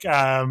looks like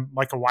a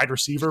wide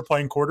receiver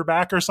playing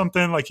quarterback or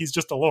something. Like, he's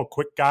just a little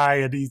quick guy,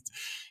 and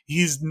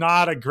he's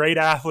not a great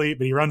athlete,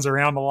 but he runs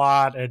around a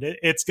lot, and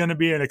it's going to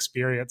be an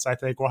experience, I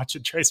think,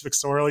 watching Trace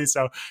McSorley.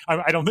 So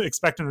I don't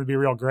expect him to be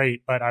real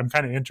great, but I'm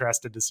kind of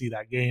interested to see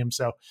that game.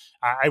 So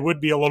I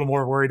would be a little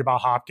more worried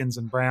about Hopkins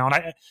and Brown.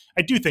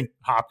 I do think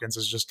Hopkins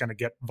is just going to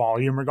get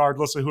volume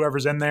regardless of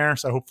whoever's in there.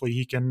 So hopefully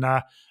he can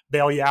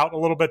bail you out a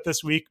little bit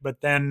this week.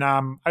 But then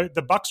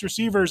the Bucs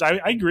receivers, I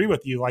agree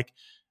with you. Like,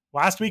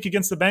 last week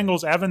against the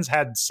Bengals, Evans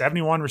had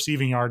 71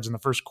 receiving yards in the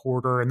first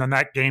quarter, and then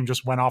that game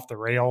just went off the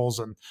rails.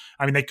 And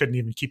I mean, they couldn't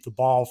even keep the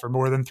ball for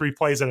more than 3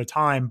 plays at a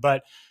time.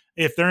 But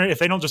if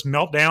they don't just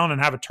melt down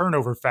and have a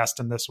turnover fest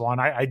in this one,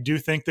 I do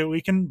think that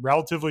we can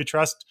relatively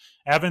trust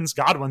Evans.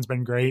 Godwin's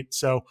been great,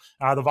 so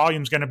the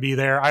volume's going to be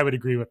there. I would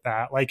agree with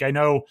that. Like, I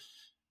know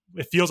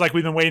it feels like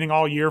we've been waiting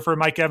all year for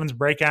Mike Evans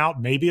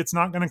breakout. Maybe it's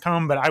not going to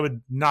come, but I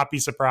would not be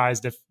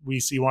surprised if we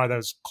see one of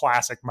those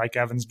classic Mike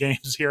Evans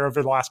games here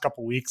over the last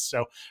couple of weeks.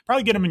 So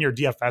probably get him in your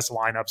DFS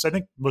lineups. I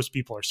think most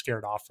people are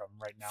scared off him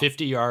right now.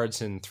 50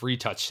 yards and 3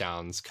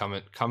 touchdowns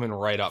coming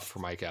right up for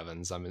Mike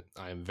Evans. I'm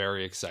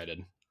very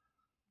excited.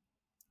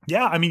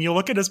 Yeah, I mean, you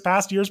look at his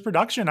past year's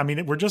production. I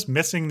mean, we're just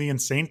missing the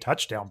insane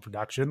touchdown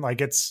production.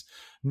 Like, it's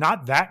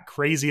not that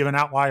crazy of an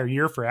outlier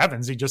year for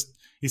Evans.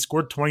 He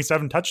scored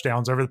 27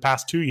 touchdowns over the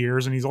past 2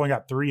 years, and he's only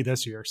got 3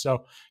 this year.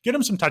 So get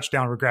him some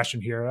touchdown regression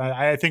here.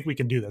 I think we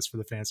can do this for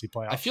the fantasy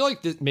playoffs. I feel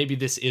like maybe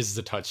this is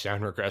the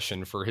touchdown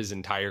regression for his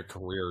entire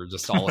career,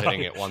 just all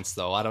hitting at once.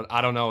 Though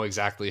I don't know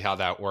exactly how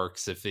that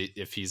works if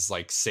he's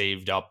like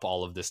saved up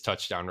all of this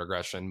touchdown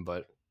regression,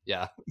 but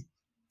yeah.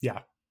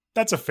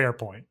 That's a fair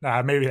point.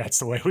 Maybe that's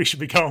the way we should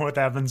be going with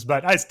Evans,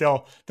 but I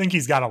still think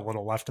he's got a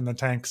little left in the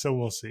tank, so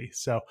we'll see.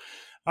 So,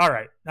 all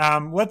right,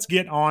 let's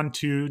get on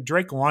to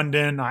Drake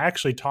London. I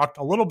actually talked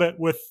a little bit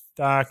with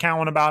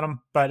Cowan about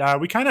him,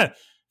 but we kind of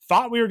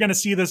thought we were going to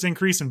see this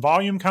increase in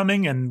volume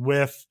coming, and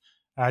with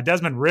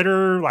Desmond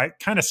Ridder, like,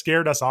 kind of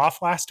scared us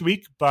off last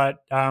week, but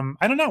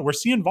I don't know. We're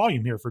seeing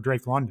volume here for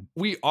Drake London.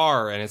 We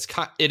are, and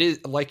it is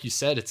like you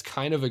said, it's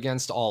kind of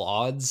against all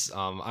odds.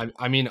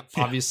 I mean,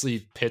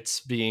 obviously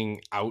Pitts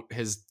being out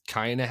has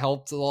kind of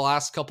helped the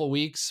last couple of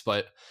weeks,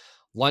 but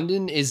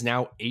London is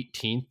now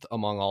 18th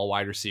among all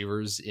wide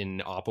receivers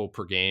in Oppo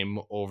per game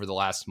over the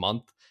last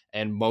month.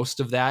 And most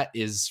of that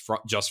is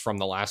just from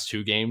the last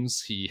 2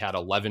 games. He had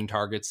 11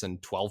 targets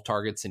and 12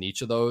 targets in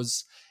each of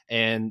those.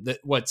 And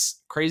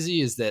what's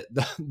crazy is that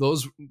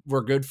those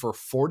were good for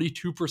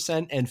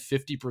 42% and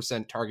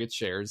 50% target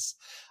shares.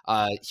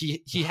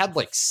 He had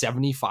like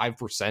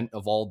 75%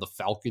 of all the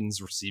Falcons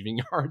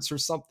receiving yards or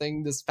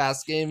something this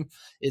past game.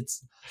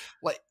 It's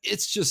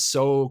just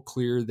so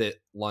clear that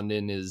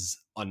London is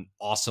an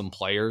awesome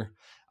player.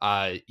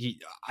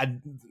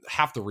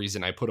 Half the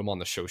reason I put him on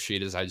the show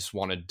sheet is I just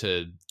wanted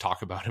to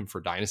talk about him for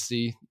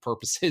dynasty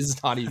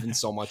purposes, not even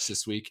so much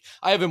this week.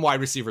 I have him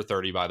wide receiver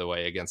 30, by the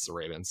way, against the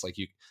Ravens. Like,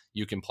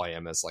 you can play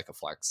him as like a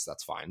flex.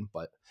 That's fine.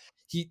 But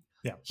he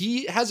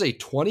has a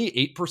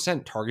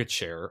 28% target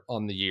share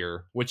on the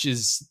year, which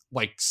is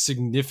like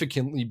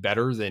significantly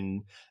better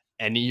than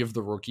any of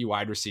the rookie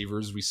wide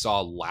receivers we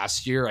saw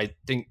last year. I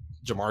think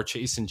Jamar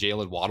Chase and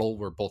Jalen Waddle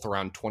were both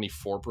around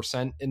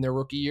 24% in their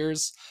rookie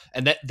years.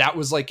 And that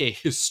was like a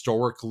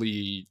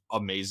historically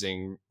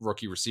amazing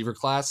rookie receiver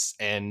class.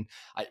 And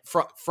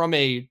from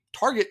a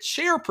target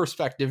share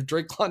perspective,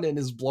 Drake London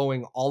is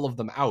blowing all of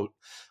them out.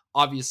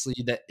 Obviously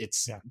that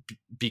it's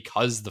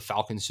because the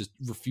Falcons just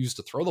refuse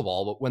to throw the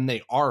ball, but when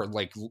they are,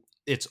 like,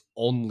 it's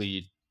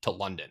only to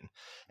London.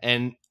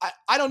 And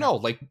I don't know,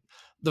 like,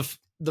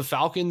 the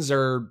Falcons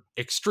are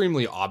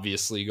extremely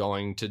obviously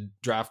going to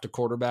draft a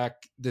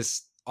quarterback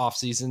this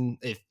offseason.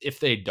 If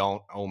they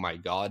don't, oh my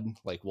God,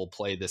 like, we'll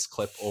play this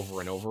clip over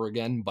and over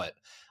again. But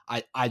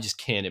I just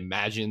can't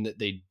imagine that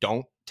they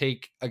don't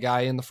take a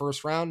guy in the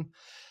first round.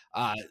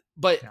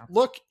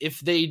 Look,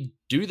 if they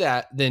do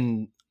that,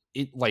 then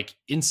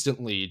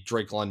instantly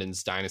Drake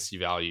London's dynasty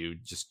value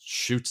just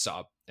shoots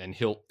up, and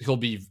he'll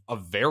be a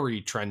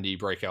very trendy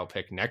breakout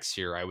pick next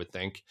year, I would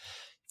think.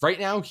 Right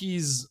now,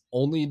 he's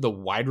only the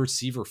wide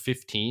receiver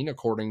 15,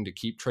 according to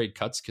Keep Trade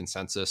Cuts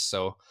consensus.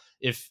 So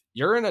if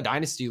you're in a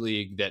dynasty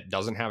league that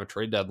doesn't have a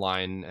trade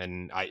deadline,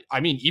 and I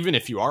mean, even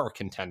if you are a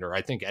contender,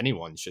 I think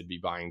anyone should be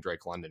buying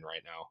Drake London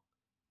right now.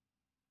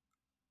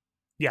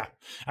 Yeah,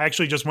 I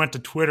actually just went to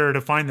Twitter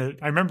to find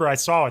I remember I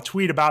saw a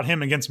tweet about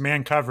him against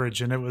man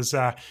coverage, and it was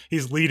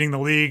he's leading the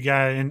league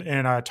in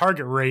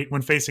target rate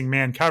when facing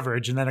man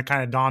coverage. And then it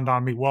kind of dawned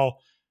on me, well,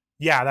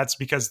 yeah, that's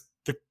because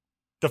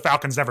the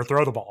Falcons never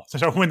throw the ball.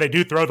 So when they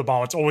do throw the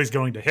ball, it's always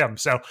going to him.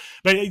 So,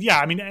 but yeah,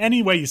 I mean,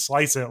 any way you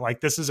slice it, like,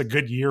 this is a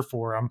good year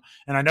for him.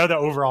 And I know the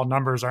overall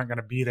numbers aren't going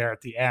to be there at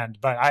the end,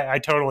 but I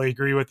totally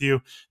agree with you.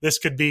 This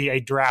could be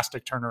a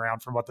drastic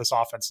turnaround from what this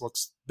offense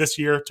looks this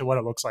year to what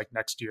it looks like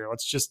next year.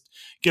 Let's just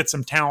get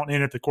some talent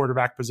in at the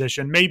quarterback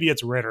position. Maybe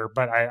it's Ridder,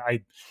 but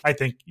I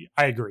think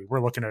I agree. We're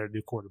looking at a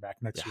new quarterback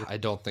next year. I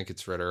don't think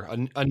it's Ridder.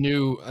 A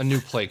new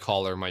play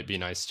caller might be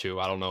nice too.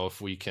 I don't know if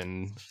we've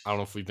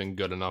been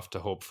good enough to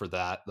hope for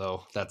that,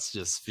 though. That's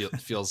just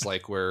feels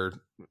like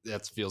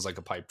feels like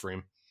a pipe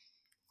dream.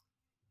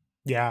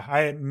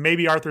 Yeah,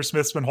 maybe Arthur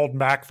Smith's been holding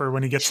back for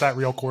when he gets that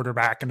real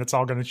quarterback, and it's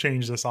all going to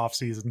change this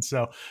offseason.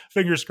 So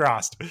fingers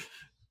crossed.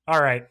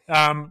 All right.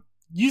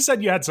 You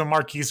said you had some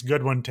Marquise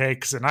Goodwin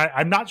takes, and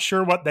I'm not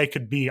sure what they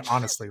could be,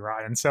 honestly,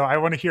 Ryan. So I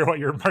want to hear what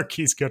your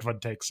Marquise Goodwin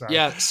takes are.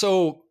 Yeah,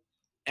 so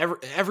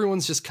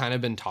everyone's just kind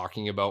of been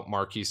talking about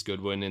Marquise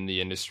Goodwin in the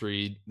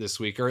industry this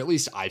week, or at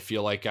least I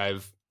feel like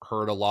I've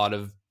heard a lot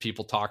of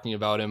people talking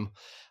about him.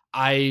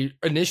 I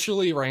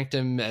initially ranked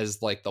him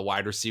as like the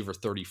wide receiver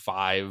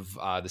 35.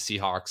 The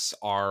Seahawks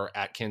are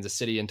at Kansas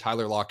City, and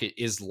Tyler Lockett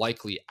is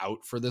likely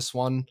out for this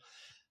one.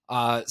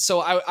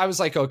 So I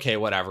was like, okay,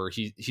 whatever.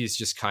 He's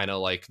just kind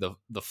of like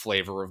the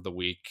flavor of the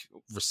week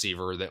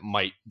receiver that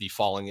might be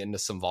falling into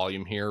some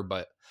volume here.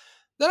 But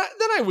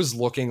then I was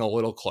looking a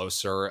little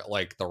closer at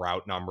like the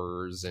route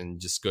numbers and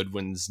just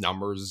Goodwin's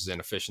numbers and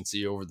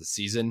efficiency over the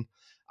season.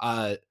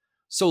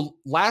 So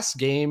last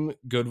game,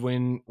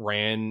 Goodwin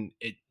ran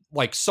it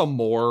like some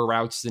more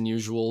routes than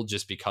usual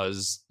just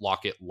because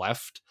Lockett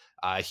left.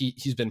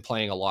 He's been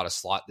playing a lot of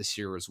slot this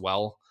year as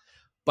well.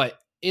 But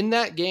in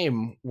that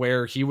game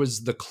where he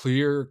was the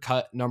clear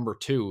cut number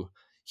 2,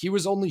 he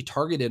was only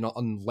targeted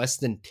on less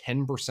than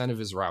 10% of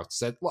his routes.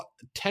 That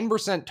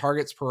 10%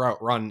 targets per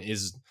route run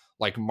is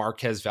like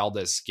Marquez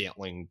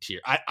Valdez-Scantling tier.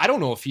 I don't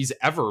know if he's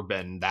ever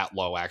been that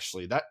low,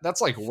 actually.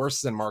 That's like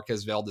worse than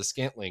Marquez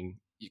Valdez-Scantling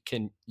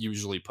can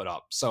usually put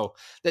up. So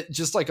that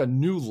just like a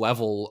new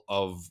level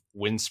of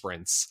win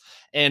sprints.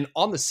 And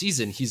on the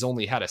season, he's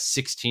only had a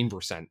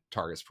 16%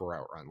 targets per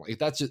route run.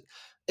 Like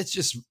it's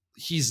just,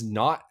 he's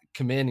not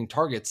commanding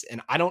targets.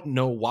 And I don't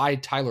know why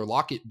Tyler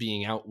Lockett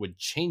being out would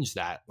change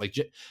that. Like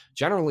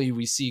generally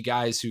we see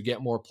guys who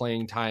get more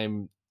playing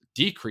time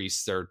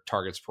decrease their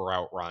targets per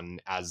route run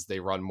as they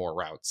run more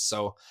routes.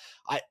 So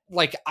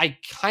I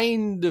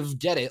kind of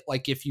get it.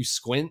 Like if you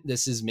squint,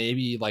 this is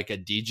maybe like a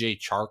DJ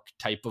Chark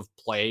type of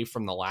play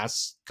from the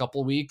last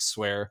couple weeks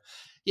where,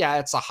 yeah,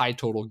 it's a high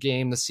total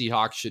game. The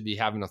Seahawks should be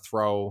having a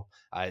throw.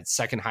 It's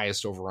second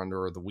highest over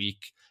under of the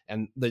week.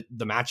 And the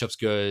matchup's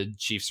good.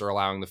 Chiefs are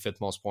allowing the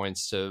 5th most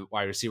points to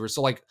wide receivers.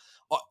 So like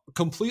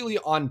completely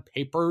on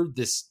paper,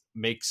 this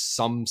makes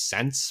some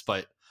sense,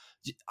 but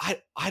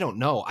I don't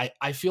know.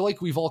 I feel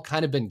like we've all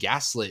kind of been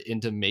gaslit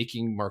into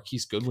making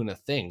Marquise Goodwin a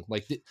thing.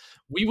 Like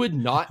we would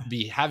not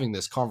be having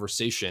this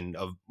conversation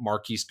of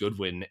Marquise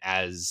Goodwin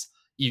as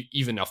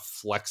even a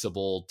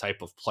flexible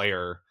type of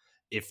player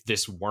if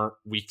this weren't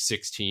week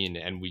 16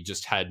 and we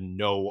just had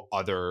no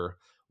other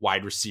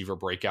wide receiver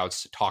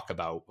breakouts to talk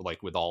about,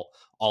 like with all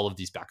of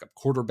these backup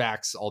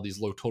quarterbacks, all these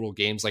low total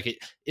games. Like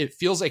it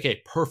feels like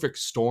a perfect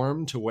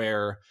storm to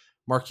where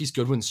Marquise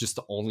Goodwin's just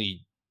the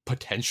only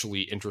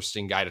potentially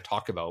interesting guy to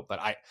talk about, but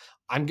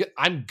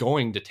I'm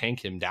going to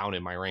tank him down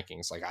in my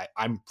rankings. Like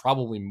I'm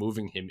probably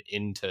moving him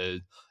into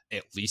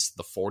at least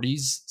the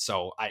 40s.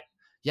 So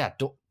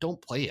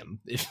don't play him.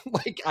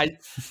 Like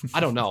I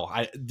don't know.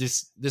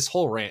 This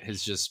whole rant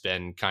has just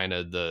been kind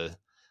of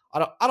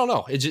I don't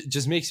know. It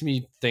just makes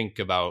me think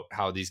about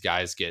how these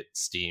guys get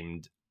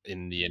steamed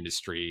in the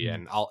industry,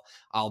 and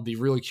I'll be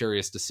really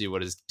curious to see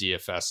what his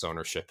DFS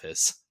ownership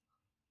is.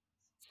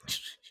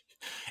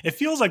 It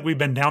feels like we've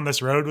been down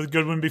this road with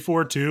Goodwin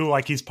before too.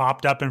 Like he's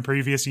popped up in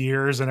previous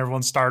years and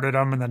everyone started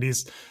him and then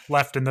he's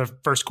left in the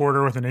first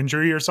quarter with an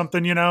injury or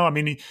something, you know? I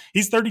mean,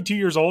 he's 32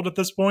 years old at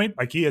this point.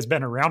 Like he has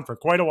been around for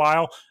quite a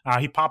while.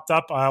 He popped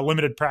up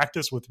limited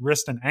practice with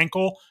wrist and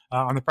ankle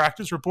on the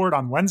practice report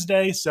on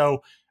Wednesday.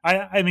 So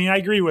I mean, I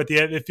agree with you.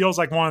 It feels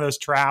like one of those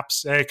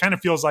traps. It kind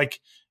of feels like,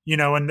 you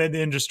know, and then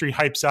the industry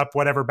hypes up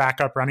whatever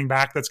backup running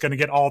back that's going to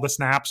get all the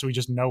snaps. We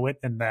just know it.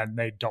 And then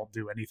they don't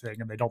do anything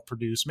and they don't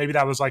produce. Maybe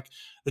that was like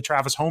the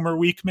Travis Homer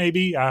week,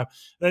 maybe.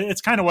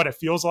 It's kind of what it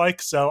feels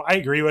like. So I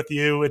agree with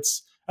you.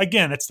 It's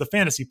the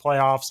fantasy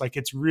playoffs. Like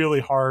it's really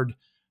hard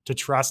to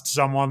trust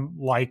someone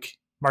like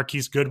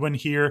Marquise Goodwin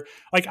here.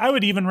 Like I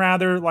would even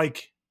rather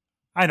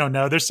I don't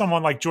know. There's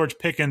someone like George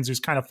Pickens who's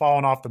kind of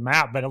fallen off the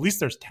map, but at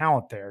least there's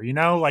talent there, you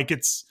know, like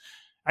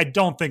I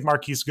don't think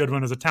Marquise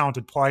Goodwin is a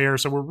talented player,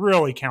 so we're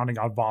really counting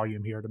on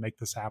volume here to make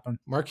this happen.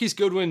 Marquise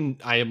Goodwin,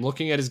 I am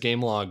looking at his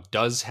game log,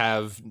 does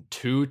have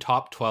 2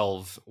 top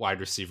 12 wide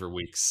receiver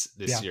weeks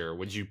this year,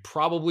 which you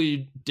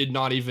probably did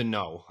not even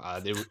know.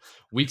 They were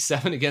week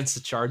 7 against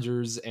the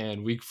Chargers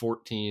and week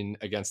 14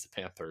 against the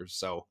Panthers.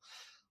 So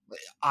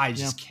I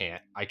just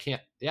can't. I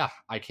can't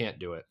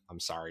do it.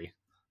 I'm sorry.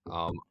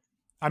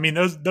 I mean,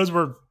 those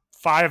were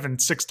 5 and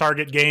 6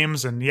 target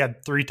games, and he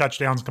had 3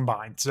 touchdowns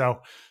combined.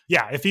 So,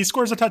 yeah, if he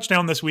scores a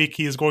touchdown this week,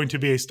 he is going to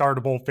be a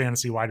startable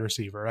fantasy wide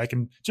receiver. I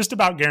can just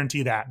about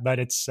guarantee that. But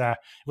it's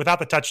without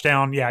the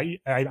touchdown,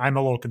 I'm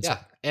a little concerned.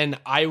 Yeah, and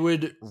I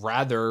would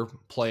rather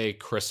play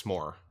Chris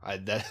Moore.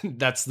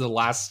 That's the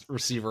last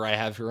receiver I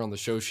have here on the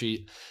show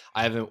sheet.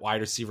 I have a wide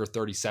receiver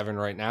 37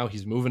 right now.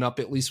 He's moving up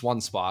at least one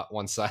spot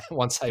once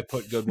I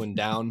put Goodwin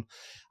down.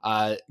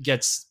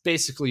 Gets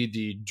basically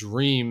the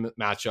dream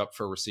matchup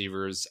for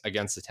receivers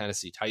against the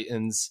Tennessee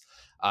Titans.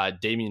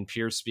 Dameon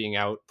Pierce being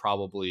out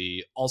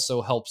probably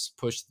also helps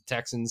push the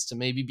Texans to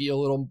maybe be a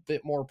little bit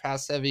more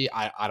pass heavy.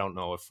 I don't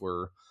know if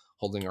we're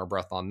holding our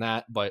breath on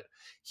that, but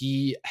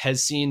he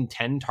has seen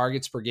 10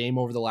 targets per game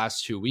over the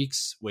last 2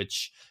 weeks,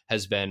 which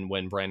has been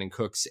when Brandon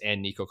Cooks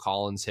and Nico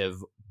Collins have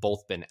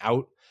both been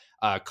out.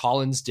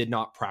 Collins did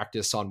not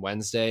practice on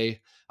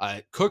Wednesday.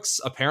 Cooks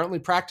apparently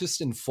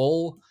practiced in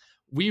full.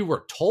 We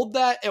were told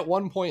that at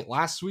one point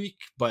last week,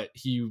 but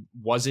he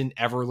wasn't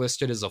ever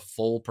listed as a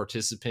full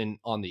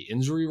participant on the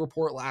injury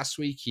report last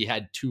week. He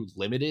had 2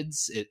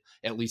 limiteds.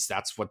 At least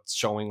that's what's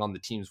showing on the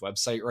team's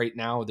website right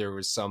now. There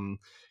was some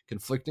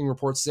conflicting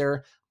reports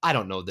there. I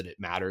don't know that it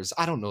matters.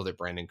 I don't know that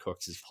Brandon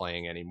Cooks is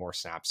playing any more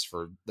snaps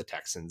for the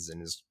Texans in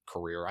his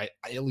career. I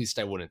at least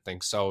I wouldn't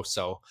think so.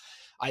 So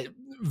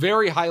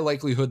very high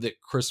likelihood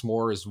that Chris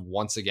Moore is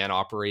once again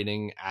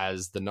operating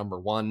as the number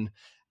 1.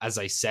 as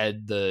I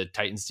said, the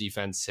Titans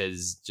defense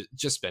has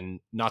just been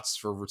nuts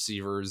for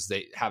receivers.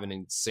 They have an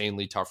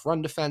insanely tough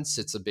run defense.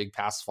 It's a big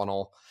pass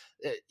funnel.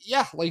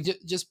 Yeah, like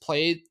just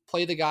play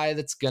the guy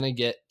that's gonna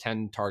get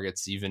 10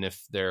 targets, even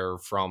if they're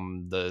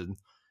from the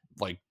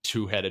like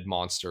two-headed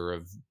monster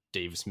of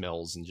Davis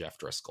Mills and Jeff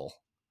Driscoll.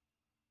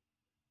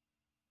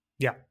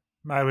 Yeah,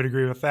 I would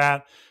agree with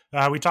that.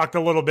 We talked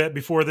a little bit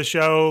before the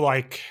show,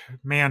 like,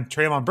 man,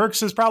 Treylon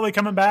Burks is probably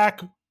coming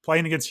back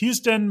playing against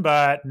Houston,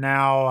 but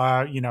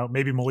now,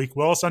 maybe Malik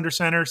Willis under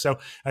center. So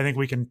I think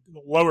we can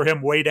lower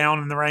him way down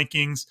in the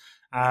rankings.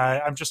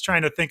 I'm just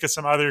trying to think of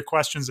some other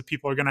questions that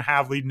people are going to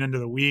have leading into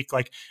the week.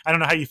 Like, I don't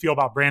know how you feel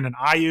about Brandon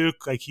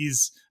Ayuk. Like,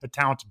 he's a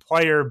talented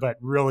player, but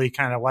really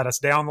kind of let us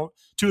down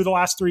 2 of the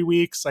last 3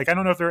 weeks. Like, I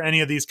don't know if there are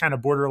any of these kind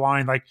of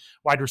borderline, like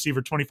wide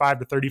receiver 25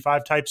 to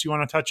 35 types you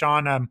want to touch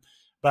on.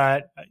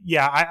 But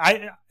yeah,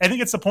 I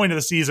think it's the point of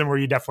the season where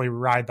you definitely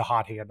ride the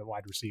hot hand of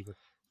wide receiver.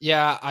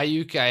 Yeah,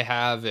 Ayuk I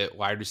have at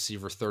wide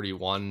receiver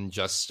 31,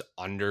 just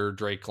under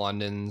Drake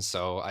London.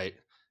 So I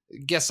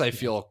guess I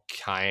feel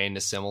kind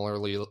of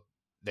similarly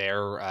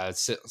there.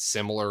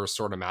 Similar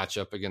sort of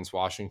matchup against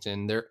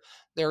Washington.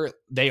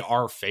 They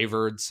are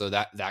favored, so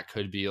that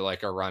could be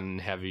like a run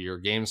heavier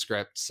game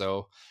script.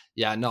 So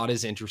yeah, not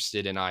as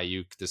interested in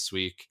Ayuk this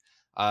week.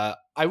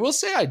 I will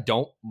say I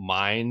don't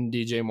mind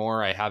DJ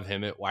Moore. I have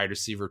him at wide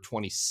receiver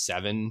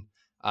 27.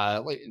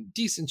 Like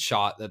decent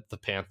shot that the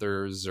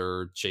Panthers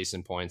are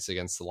chasing points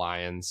against the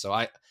Lions. So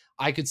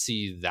I could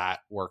see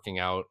that working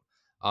out.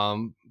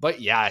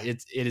 But yeah,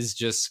 it is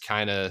just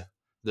kind of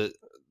the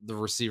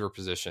receiver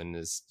position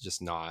is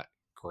just not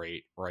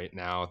great right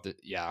now.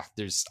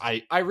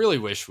 I really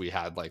wish we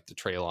had like the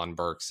Treylon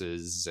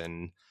Burkses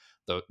and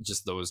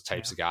just those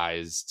types of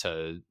guys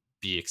to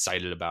be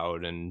excited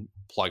about and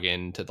plug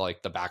into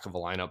like the back of a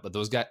lineup, but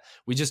those guys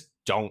we just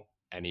don't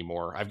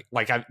anymore.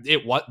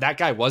 That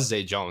guy was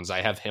Zay Jones.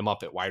 I have him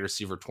up at wide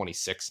receiver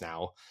 26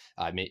 now.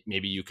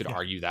 Maybe you could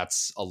argue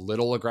that's a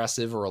little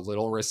aggressive or a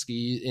little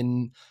risky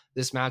in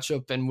this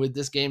matchup and with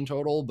this game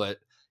total, but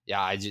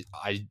yeah,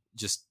 I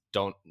just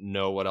don't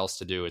know what else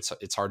to do.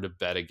 It's hard to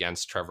bet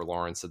against Trevor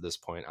Lawrence at this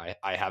point.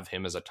 I have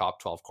him as a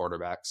top 12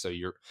 quarterback, so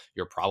you're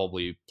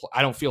probably,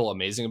 I don't feel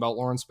amazing about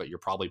Lawrence, but you're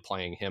probably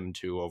playing him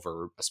too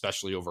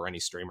especially over any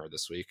streamer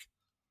this week.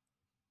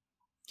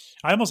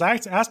 I almost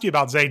asked you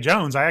about Zay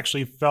Jones. I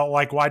actually felt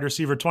like wide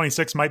receiver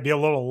 26 might be a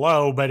little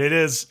low, but it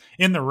is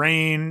in the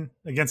rain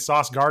against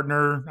Sauce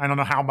Gardner. I don't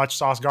know how much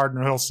Sauce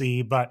Gardner he'll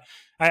see, but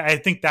I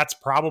think that's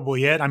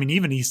probably it. I mean,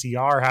 even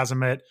ECR has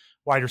him at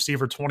wide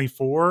receiver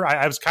 24.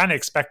 I was kind of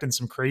expecting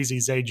some crazy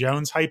Zay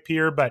Jones hype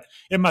here, but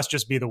it must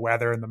just be the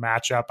weather and the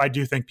matchup. I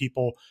do think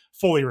people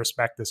fully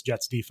respect this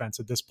Jets defense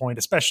at this point,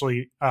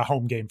 especially a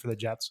home game for the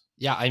Jets.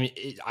 Yeah, I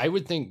mean, I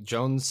would think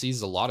Jones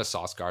sees a lot of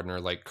Sauce Gardner.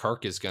 Like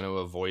Kirk is going to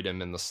avoid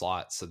him in the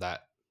slot, so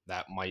that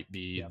might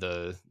be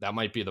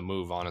the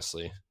move,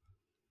 honestly.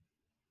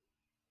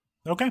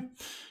 Okay.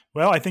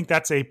 Well, I think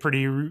that's a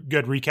pretty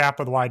good recap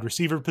of the wide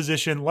receiver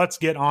position. Let's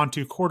get on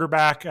to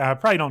quarterback.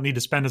 Probably don't need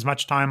to spend as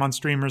much time on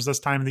streamers this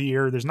time of the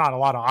year. There's not a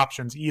lot of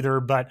options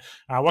either, but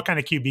what kind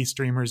of QB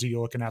streamers are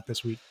you looking at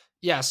this week?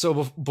 Yeah,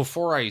 so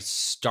before I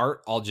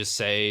start, I'll just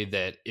say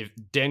that if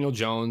Daniel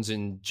Jones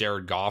and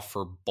Jared Goff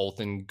are both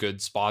in good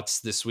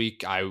spots this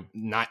week,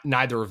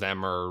 neither of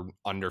them are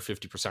under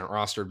 50%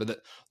 rostered,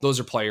 but those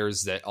are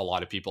players that a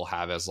lot of people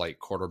have as like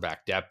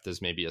quarterback depth as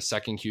maybe a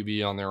second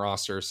QB on their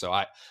roster. So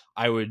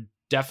I would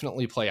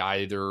definitely play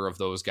either of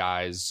those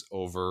guys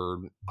over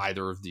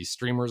either of these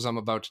streamers I'm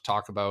about to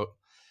talk about.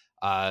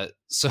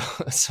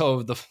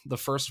 So the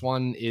first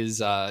one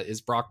is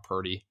Brock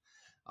Purdy.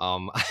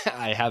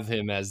 I have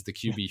him as the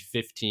QB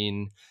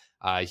 15.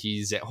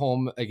 He's at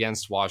home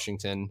against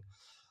Washington.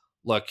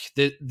 Look,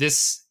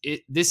 this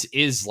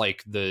is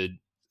like the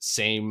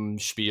same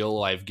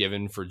spiel I've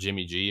given for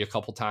Jimmy G a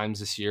couple times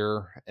this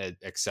year,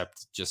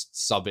 except just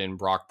sub in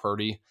Brock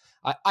Purdy.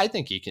 I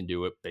think he can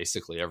do it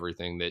basically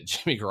everything that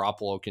Jimmy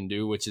Garoppolo can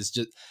do, which is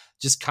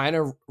just kind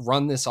of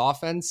run this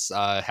offense,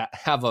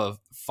 have a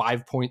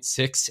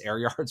 5.6 air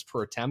yards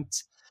per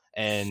attempt,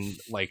 and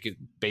like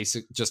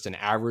just an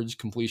average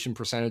completion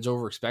percentage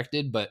over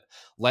expected, but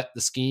let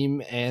the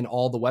scheme and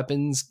all the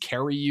weapons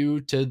carry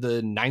you to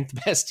the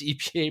 9th best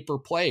EPA per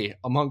play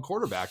among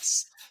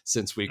quarterbacks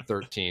since week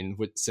 13,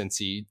 since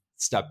he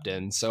stepped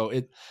in. So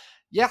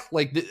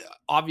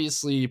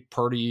obviously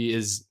Purdy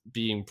is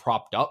being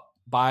propped up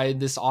by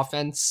this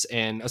offense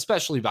and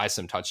especially by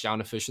some touchdown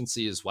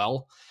efficiency as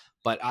well.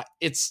 But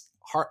it's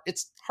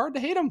hard to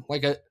hate him.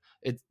 Like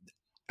it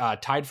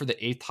tied for the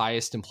 8th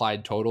highest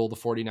implied total the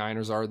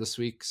 49ers are this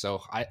week.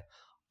 So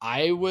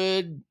I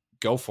would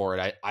go for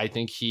it. I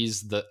think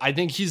he's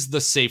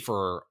the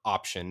safer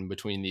option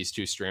between these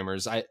two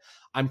streamers.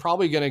 I'm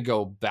probably going to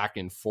go back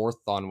and forth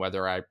on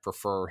whether I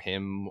prefer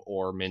him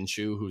or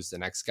Minshew, who's the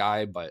next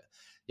guy. But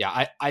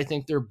yeah, I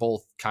think they're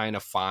both kind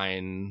of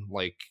fine,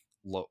 like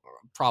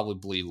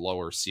probably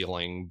lower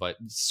ceiling, but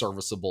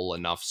serviceable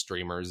enough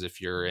streamers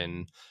if you're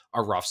in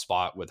a rough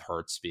spot with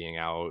Hurts being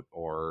out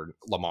or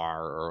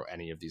Lamar or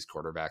any of these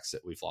quarterbacks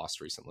that we've lost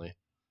recently.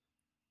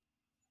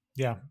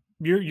 Yeah,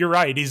 you're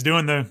right. He's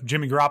doing the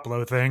Jimmy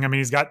Garoppolo thing. I mean,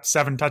 he's got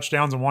 7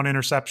 touchdowns and 1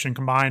 interception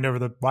combined over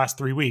the last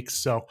 3 weeks.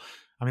 So,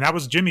 I mean, that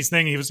was Jimmy's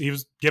thing. He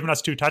was giving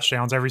us 2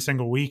 touchdowns every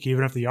single week,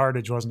 even if the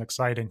yardage wasn't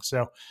exciting.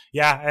 So,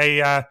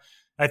 yeah,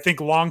 I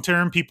think long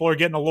term people are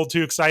getting a little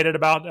too excited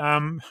about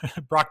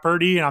Brock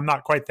Purdy, and I'm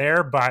not quite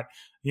there. But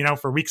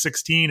for week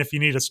 16, if you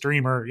need a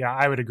streamer, yeah,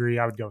 I would agree.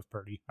 I would go with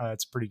Purdy.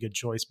 It's a pretty good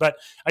choice. But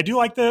I do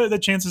like the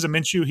chances of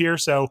Minshew here.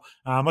 So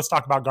let's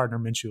talk about Gardner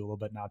Minshew a little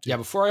bit now, too. Yeah,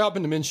 before I hop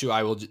into Minshew,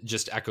 I will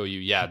just echo you.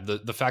 Yeah,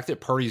 the fact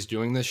that Purdy's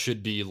doing this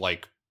should be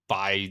like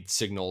buy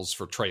signals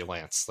for Trey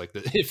Lance. Like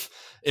if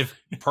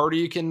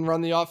Purdy can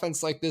run the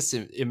offense like this,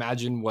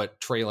 imagine what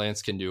Trey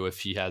Lance can do if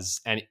he has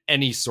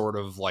any sort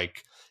of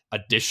like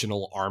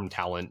additional arm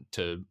talent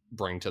to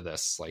bring to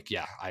this. Like,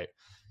 yeah,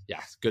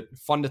 good,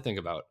 fun to think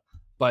about.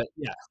 But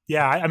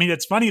yeah, I mean,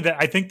 it's funny that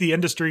I think the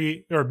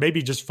industry, or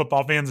maybe just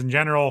football fans in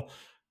general,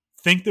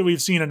 think that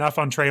we've seen enough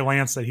on Trey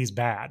Lance that he's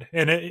bad.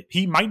 And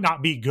he might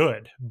not be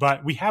good,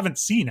 but we haven't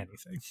seen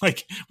anything.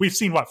 Like, we've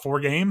seen, 4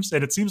 games?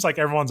 And it seems like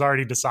everyone's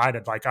already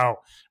decided, like, oh,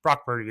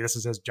 Brock Purdy, this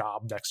is his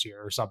job next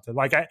year or something.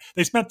 Like,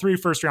 they spent 3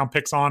 first-round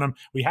picks on him.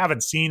 We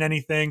haven't seen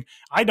anything.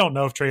 I don't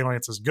know if Trey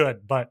Lance is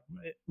good, but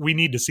we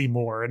need to see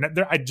more.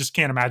 And I just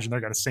can't imagine they're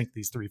going to sink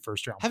these 3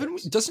 first-round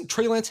picks. Doesn't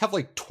Trey Lance have,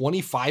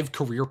 25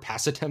 career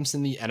pass attempts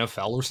in the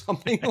NFL or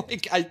something?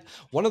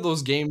 One of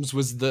those games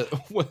was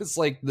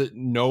the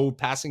no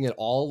passing at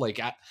all. Like,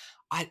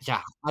 I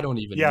don't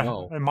even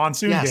know. A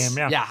monsoon game.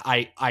 Yeah.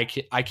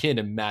 I can't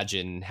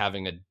imagine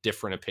having a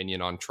different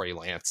opinion on Trey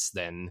Lance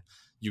than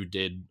you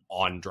did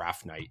on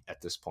draft night at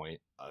this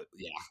point.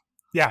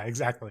 Yeah,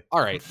 exactly.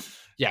 All right.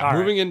 Yeah.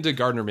 Moving into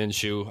Gardner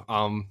Minshew.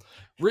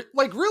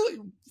 Really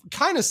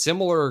kind of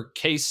similar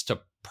case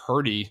to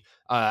Purdy.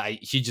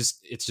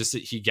 It's just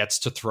that he gets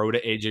to throw to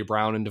AJ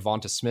Brown and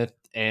Devonta Smith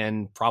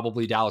and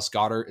probably Dallas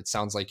Goedert. It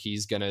sounds like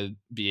he's going to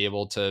be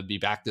able to be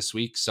back this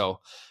week.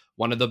 So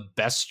one of the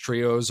best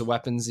trios of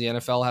weapons the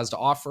NFL has to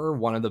offer,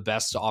 one of the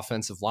best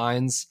offensive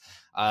lines.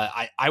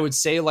 I would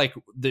say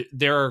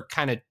there are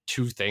kind of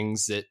 2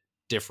 things that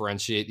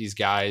differentiate these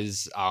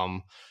guys.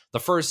 The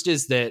first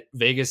is that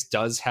Vegas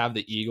does have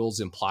the Eagles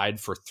implied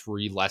for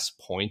 3 less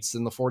points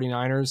than the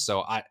 49ers.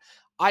 So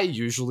I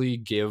usually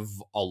give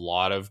a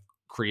lot of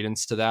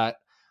credence to that.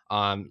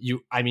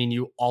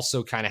 You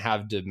also kind of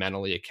have to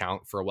mentally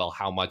account for,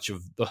 how much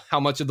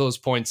of those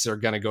points are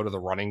going to go to the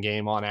running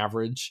game on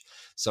average.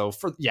 So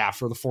for the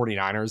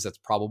 49ers, that's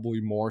probably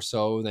more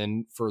so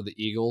than for the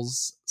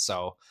Eagles.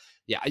 So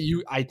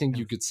I think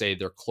you could say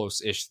they're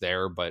close-ish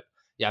there, but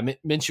yeah,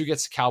 Minshew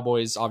gets the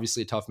Cowboys,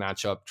 obviously a tough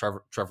matchup.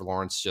 Trevor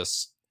Lawrence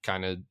just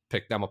kind of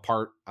picked them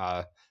apart.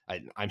 I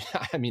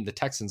mean, the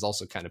Texans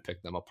also kind of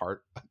picked them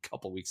apart a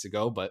couple weeks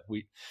ago, but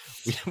we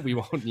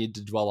won't need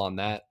to dwell on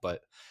that.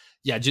 But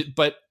yeah,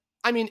 but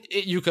I mean,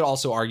 you could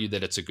also argue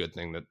that it's a good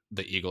thing that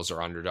the Eagles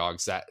are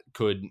underdogs. That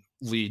could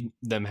lead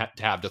them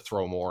to have to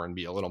throw more and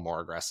be a little more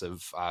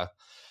aggressive.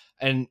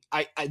 And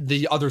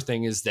the other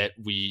thing is that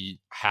we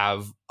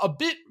have a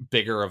bit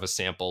bigger of a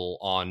sample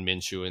on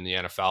Minshew in the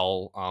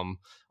NFL.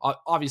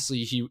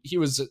 Obviously, he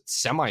was a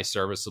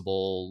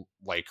semi-serviceable,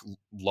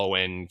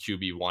 low-end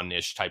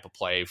QB1-ish type of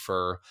play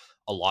for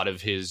a lot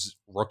of his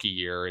rookie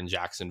year in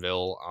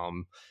Jacksonville.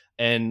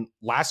 And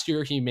last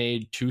year he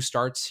made 2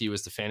 starts. He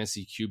was the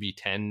fantasy QB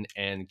 10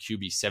 and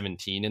QB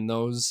 17 in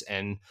those.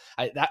 And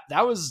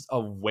that was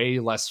a way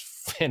less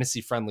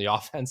fantasy friendly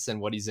offense than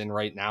what he's in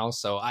right now.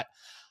 So I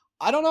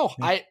don't know.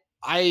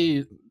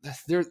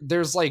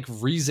 There's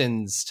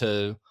reasons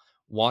to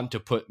want to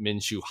put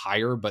Minshew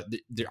higher, but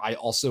I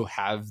also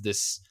have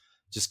this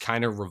just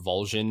kind of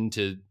revulsion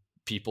to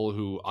people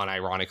who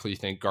unironically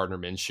think Gardner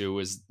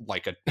Minshew is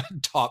like a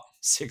top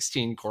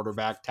 16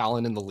 quarterback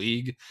talent in the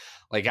league.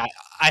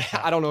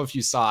 I don't know if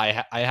you saw,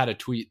 I had a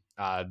tweet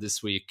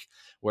this week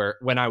where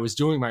when I was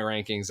doing my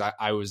rankings,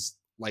 I was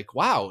like,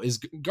 wow, is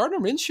Gardner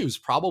Minshew's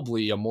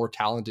probably a more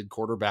talented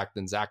quarterback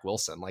than Zach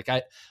Wilson.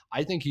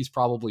 I think he's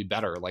probably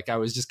better. I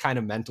was just kind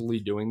of mentally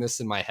doing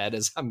this in my head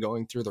as I'm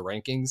going through the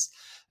rankings,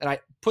 and I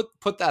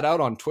put that out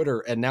on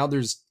Twitter. And now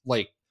there's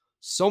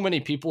so many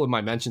people in my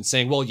mentions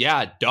saying, well,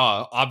 yeah,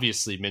 duh,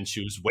 obviously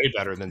Minshew's way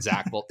better than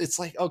Zach. Well, it's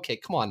okay,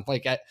 come on.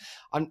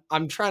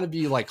 I'm trying to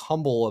be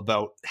humble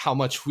about how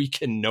much we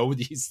can know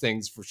these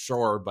things for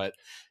sure, but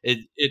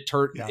it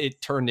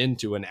turned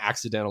into an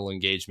accidental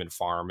engagement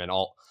farm, and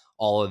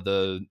all of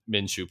the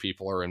Minshew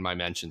people are in my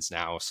mentions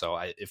now. So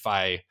if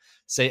I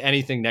say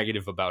anything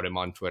negative about him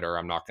on Twitter,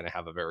 I'm not going to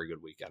have a very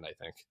good weekend, I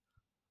think.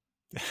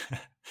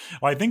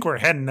 Well, I think we're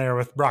heading there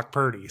with Brock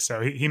Purdy,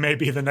 so he may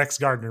be the next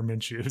Gardner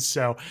Minshew.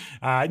 So,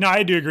 no,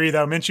 I do agree,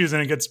 though. Minshew's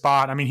in a good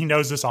spot. I mean, he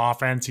knows this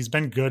offense. He's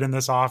been good in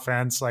this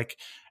offense.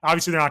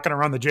 Obviously, they're not going to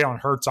run the Jalen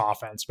Hurts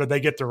offense, but they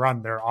get to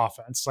run their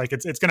offense.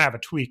 It's going to have a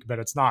tweak, but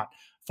it's not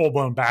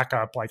full-blown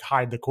backup,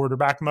 hide the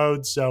quarterback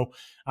mode. So,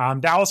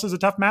 Dallas is a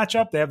tough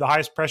matchup. They have the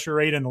highest pressure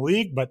rate in the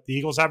league, but the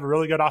Eagles have a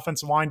really good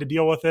offensive line to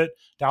deal with it.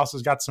 Dallas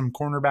has got some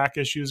cornerback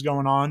issues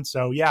going on.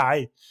 So,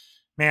 yeah,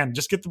 man,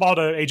 just get the ball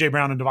to AJ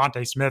Brown and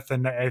Devontae Smith,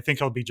 and I think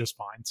he'll be just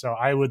fine. So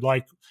I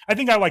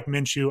think I like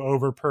Minshew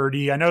over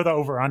Purdy. I know the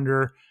over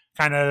under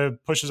kind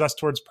of pushes us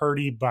towards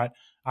Purdy, but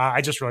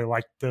I just really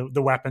like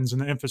the weapons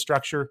and the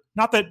infrastructure.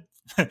 Not that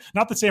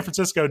San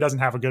Francisco doesn't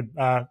have a good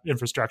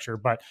infrastructure,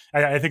 but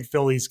I think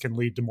Phillies can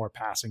lead to more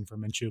passing for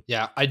Minshew.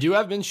 Yeah, I do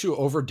have Minshew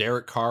over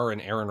Derek Carr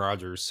and Aaron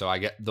Rodgers. So I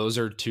get those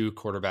are two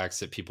quarterbacks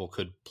that people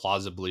could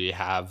plausibly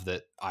have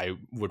that I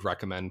would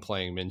recommend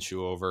playing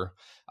Minshew over.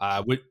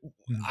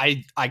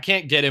 I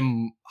can't get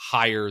him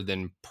higher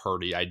than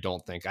Purdy, I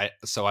don't think.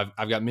 So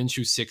I've got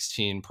Minshew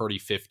 16, Purdy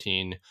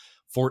 15,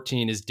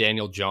 14 is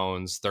Daniel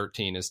Jones,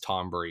 13 is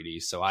Tom Brady.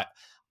 So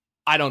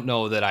I don't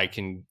know that I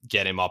can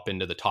get him up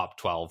into the top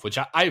 12, which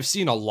I've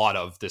seen a lot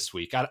of this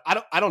week.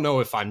 I don't know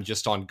if I'm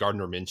just on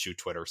Gardner Minshew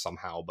Twitter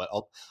somehow, but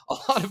a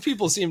lot of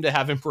people seem to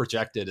have him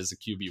projected as a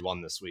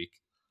QB1 this week.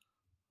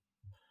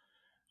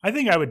 I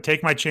think I would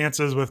take my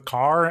chances with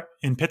Carr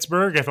in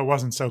Pittsburgh if it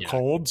wasn't so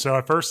cold. So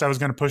at first I was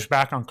going to push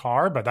back on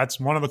Carr, but that's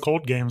one of the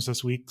cold games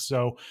this week.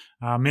 So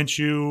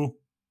Minshew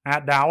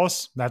at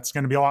Dallas, that's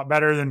going to be a lot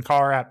better than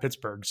Carr at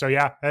Pittsburgh. So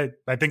yeah,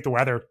 I think the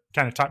weather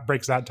kind of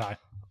breaks that tie.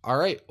 All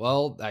right.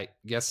 Well, I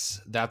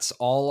guess that's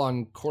all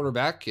on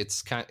quarterback.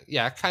 It's kind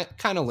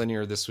of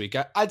linear this week.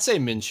 I'd say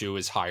Minshew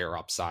is higher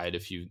upside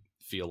if you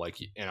feel like,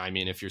 and I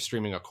mean, if you're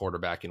streaming a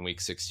quarterback in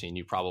week 16,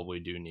 you probably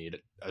do need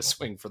a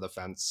swing for the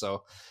fence.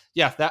 So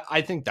yeah,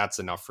 I think that's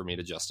enough for me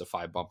to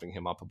justify bumping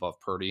him up above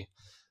Purdy.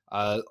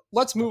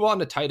 Let's move on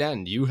to tight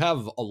end. You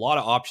have a lot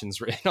of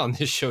options written on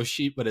this show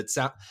sheet, but it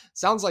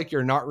sounds like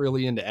you're not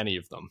really into any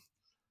of them.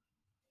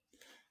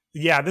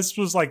 Yeah, this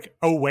was like,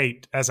 oh,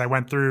 wait, as I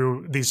went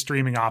through these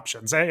streaming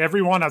options.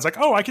 Everyone, I was like,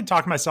 oh, I can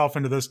talk myself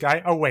into this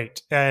guy. Oh,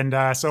 wait. And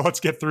so let's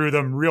get through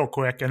them real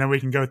quick, and then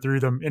we can go through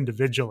them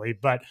individually,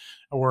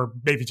 or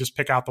maybe just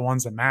pick out the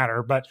ones that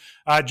matter. But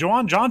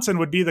Juwan Johnson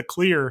would be the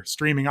clear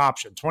streaming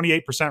option.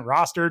 28%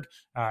 rostered,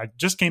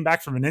 just came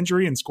back from an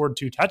injury and scored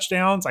 2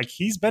 touchdowns. Like,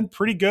 he's been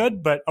pretty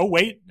good, but oh,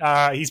 wait,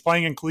 he's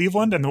playing in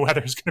Cleveland, and the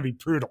weather is going to be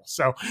brutal.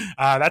 So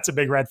that's a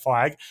big red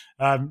flag.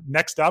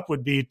 Next up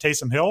would be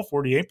Taysom Hill,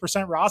 48%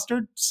 rostered.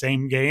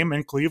 Same game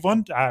in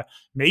Cleveland.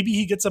 Maybe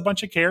he gets a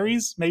bunch of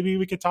carries. Maybe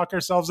we could talk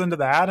ourselves into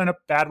that in a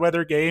bad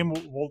weather game.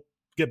 We'll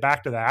get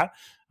back to that.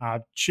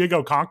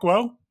 Chigo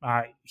Okonkwo,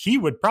 he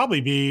would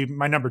probably be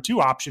my number 2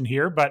 option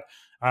here, but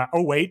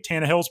oh wait,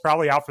 Tannehill's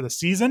probably out for the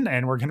season,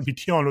 and we're going to be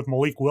dealing with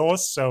Malik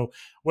Willis. So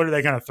what are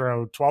they going to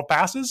throw? 12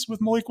 passes with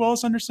Malik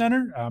Willis under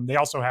center? They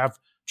also have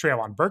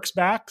Treylon Burks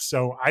back,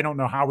 so I don't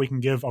know how we can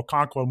give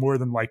Okonkwo more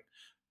than like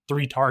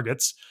 3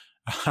 targets.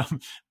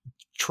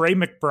 Trey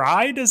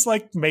McBride is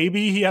like,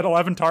 maybe he had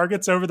 11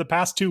 targets over the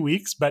past 2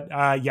 weeks, but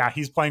yeah,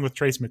 he's playing with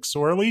Trace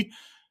McSorley.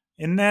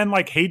 And then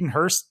like Hayden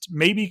Hurst,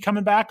 maybe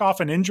coming back off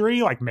an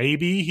injury, like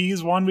maybe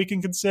he's one we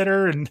can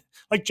consider. And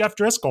like Jeff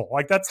Driscoll,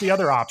 like that's the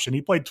other option.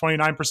 He played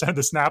 29% of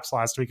the snaps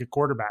last week at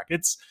quarterback.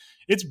 It's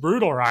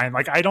brutal, Ryan.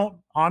 Like, I don't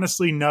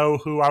honestly know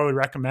who I would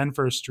recommend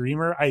for a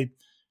streamer. I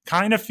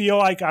kind of feel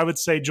like I would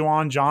say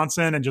Juwan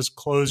Johnson and just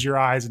close your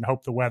eyes and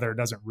hope the weather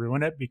doesn't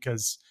ruin it,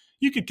 because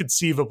you could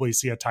conceivably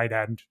see a tight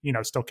end,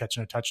 still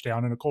catching a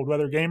touchdown in a cold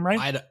weather game,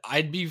 right?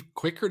 I'd be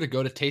quicker to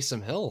go to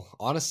Taysom Hill.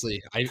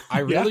 Honestly, I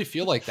really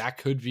feel like that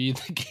could be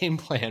the game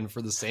plan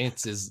for the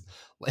Saints is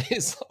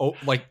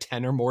like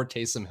 10 or more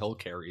Taysom Hill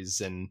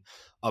carries and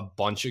a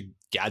bunch of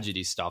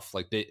gadgety stuff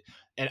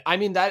and I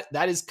mean,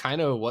 that is kind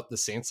of what the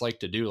Saints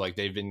like to do.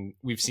 Like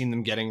we've seen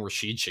them getting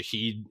Rashid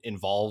Shaheed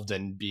involved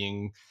and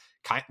being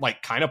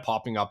kind of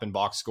popping up in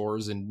box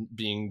scores and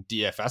being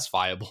DFS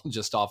viable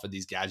just off of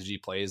these gadgety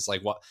plays.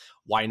 Like,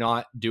 why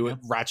not do it,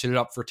 ratchet it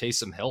up for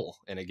Taysom Hill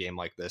in a game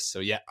like this?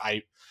 So yeah,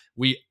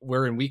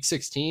 we're in week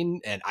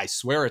 16, and I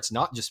swear it's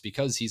not just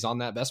because he's on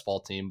that best ball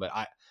team, but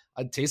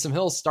Taysom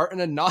Hill's starting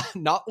to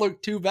not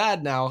look too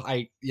bad now.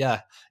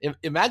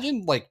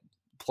 Imagine like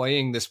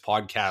playing this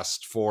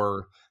podcast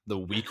for the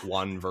week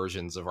 1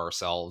 versions of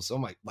ourselves. Oh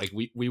my, like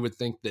we would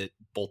think that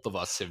both of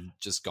us have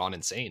just gone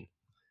insane.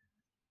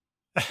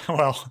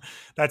 Well,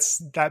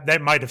 that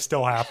might have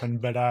still happened,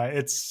 but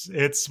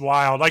it's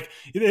wild. Like,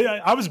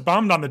 I was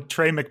bummed on the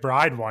Trey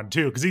McBride one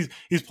too, because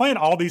he's playing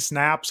all these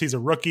snaps. He's a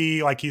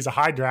rookie, like he's a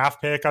high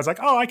draft pick. I was like,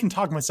 oh, I can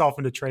talk myself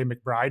into Trey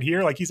McBride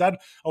here. Like, he's had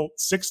a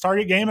 6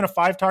 target game and a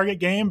 5 target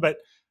game, but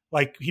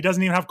like he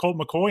doesn't even have Colt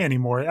McCoy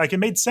anymore. Like, it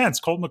made sense.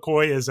 Colt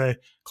McCoy is a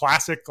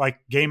classic like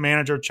game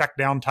manager check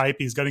down type.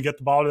 He's going to get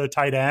the ball to the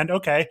tight end.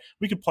 Okay,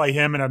 we could play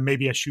him in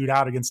maybe a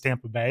shootout against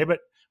Tampa Bay, but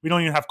we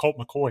don't even have Colt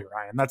McCoy,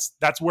 Ryan.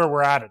 That's where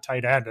we're at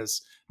tight end.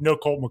 Is no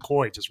Colt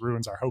McCoy just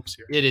ruins our hopes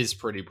here. It is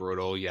pretty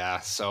brutal,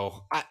 yeah.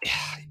 So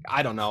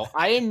I don't know.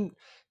 I'm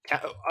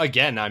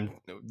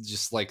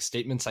just like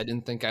statements I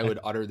didn't think I would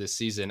utter this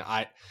season.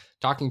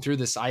 Talking through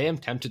this, I am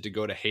tempted to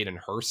go to Hayden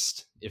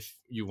Hurst if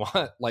you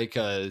want like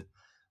a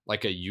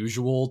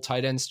usual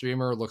tight end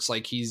streamer. Looks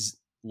like he's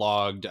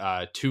logged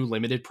 2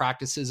 limited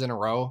practices in a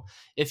row.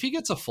 If he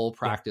gets a full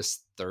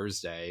practice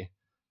Thursday,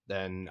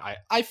 then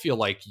I feel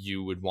like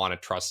you would want to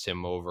trust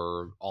him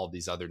over all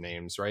these other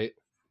names, right?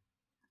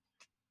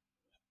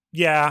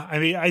 Yeah, I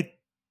mean,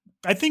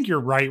 I think you're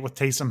right with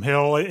Taysom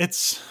Hill.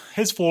 It's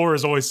his floor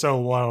is always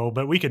so low,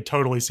 but we could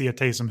totally see a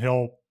Taysom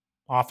Hill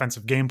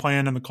offensive game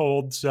plan in the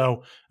cold.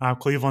 So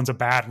Cleveland's a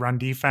bad run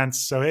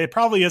defense. So it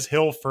probably is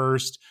Hill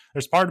first.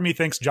 There's part of me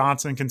thinks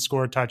Johnson can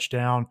score a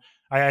touchdown.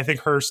 I think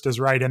Hurst is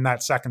right in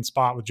that second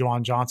spot with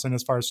Juwan Johnson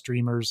as far as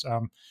streamers.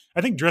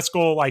 I think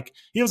Driscoll, like,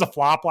 he was a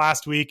flop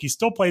last week. He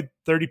still played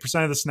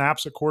 30% of the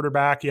snaps at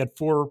quarterback. He had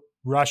 4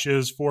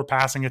 rushes, 4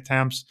 passing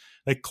attempts.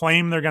 They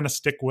claim they're going to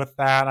stick with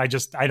that.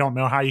 I don't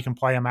know how you can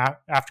play him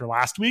after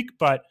last week,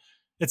 but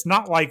it's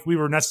not like we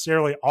were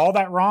necessarily all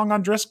that wrong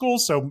on Driscoll.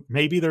 So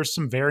maybe there's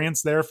some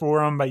variance there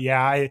for him. But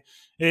yeah,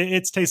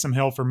 it's Taysom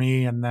Hill for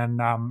me. And then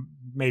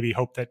maybe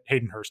hope that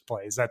Hayden Hurst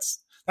plays.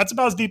 That's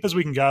about as deep as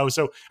we can go.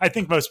 So I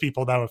think most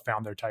people, though, have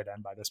found their tight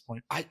end by this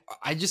point.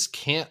 I just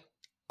can't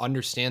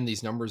understand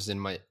these numbers in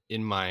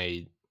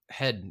my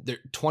head. They're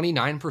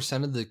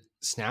 29% of the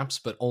snaps,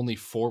 but only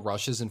 4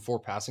 rushes and 4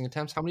 passing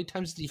attempts. How many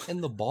times did he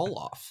hand the ball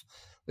off?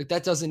 Like,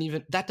 that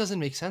doesn't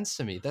make sense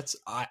to me. That's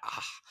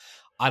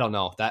I don't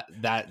know.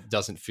 That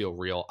doesn't feel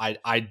real.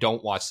 I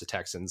don't watch the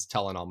Texans,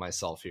 telling on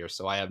myself here,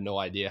 so I have no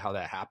idea how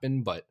that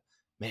happened. But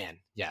man,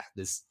 yeah,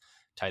 this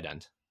tight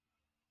end.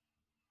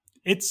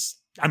 It's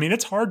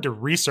hard to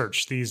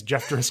research these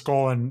Jeff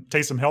Driscoll and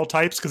Taysom Hill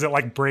types because it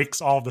like breaks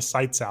all the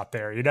sites out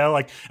there, you know?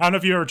 Like, I don't know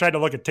if you ever tried to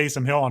look at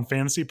Taysom Hill on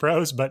Fantasy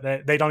Pros, but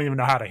they don't even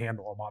know how to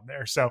handle him on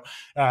there. So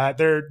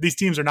these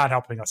teams are not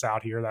helping us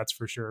out here, that's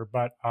for sure.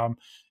 But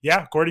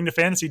yeah, according to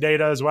fantasy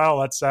data as well,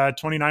 that's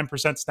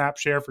 29% snap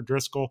share for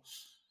Driscoll.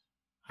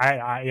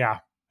 Yeah.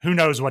 Who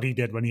knows what he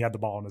did when he had the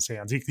ball in his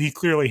hands? He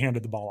clearly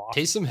handed the ball off.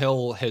 Taysom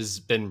Hill has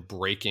been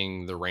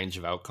breaking the range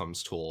of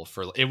outcomes tool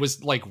it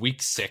was like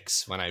week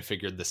 6 when I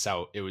figured this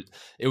out.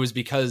 It was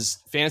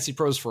because Fantasy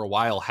Pros for a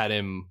while had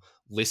him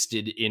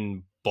listed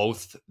in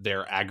both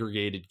their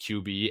aggregated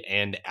QB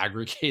and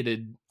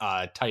aggregated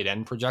tight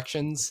end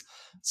projections.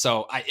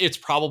 So it's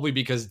probably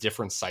because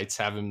different sites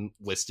have him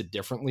listed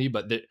differently,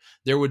 but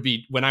there would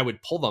be, when I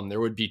would pull them, there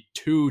would be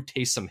 2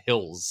 Taysom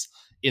Hills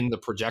in the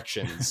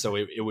projections. So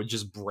it would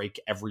just break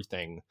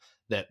everything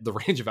that the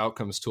range of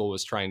outcomes tool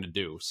was trying to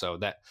do. So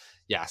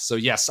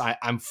yes,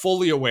 I'm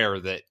fully aware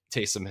that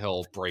Taysom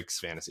Hill breaks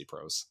Fantasy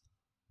Pros.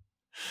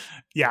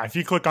 Yeah, if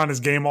you click on his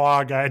game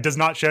log, it does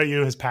not show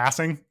you his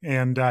passing,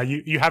 and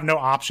you have no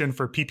option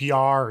for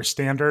PPR or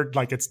standard.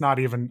 Like, it's not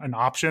even an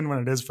option when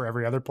it is for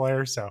every other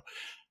player. So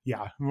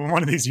yeah,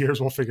 one of these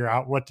years we'll figure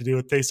out what to do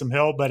with Taysom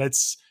Hill, but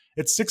it's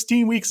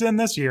 16 weeks in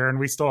this year and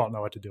we still don't know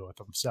what to do with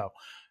him. So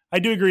I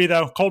do agree,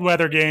 though. Cold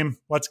weather game.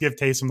 Let's give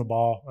Taysom the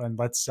ball, and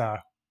let's,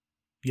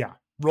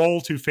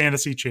 roll to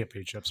fantasy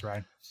championships,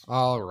 Ryan.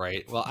 All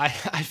right. Well, I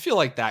feel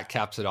like that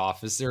caps it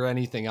off. Is there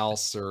anything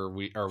else, or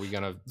are we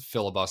going to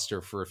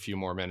filibuster for a few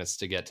more minutes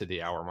to get to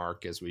the hour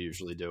mark as we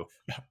usually do?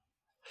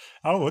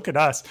 Oh, look at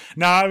us.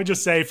 No, I would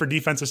just say for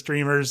defensive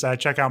streamers,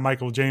 check out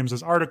Michael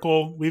James's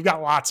article. We've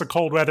got lots of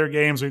cold weather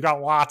games. We've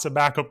got lots of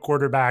backup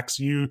quarterbacks.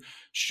 You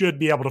should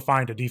be able to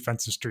find a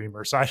defensive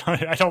streamer. So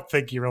I don't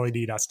think you really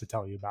need us to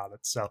tell you about it.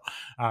 So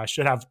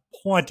should have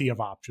plenty of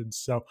options.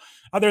 So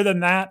other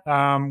than that,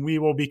 we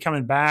will be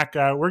coming back.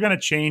 We're going to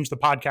change the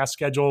podcast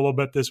schedule a little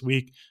bit this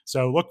week.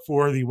 So look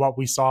for the What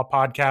We Saw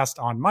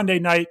podcast on Monday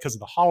night because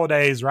of the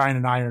holidays. Ryan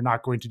and I are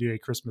not going to do a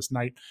Christmas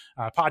night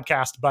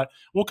podcast, but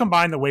we'll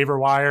combine the waiver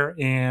wire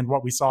and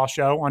What We Saw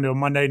show onto a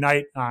Monday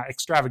night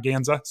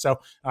extravaganza. So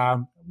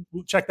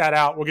we'll check that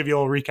out. We'll give you a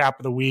little recap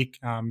of the week.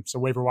 So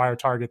waiver wire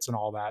targets and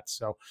all that.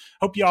 So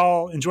hope you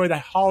all enjoy the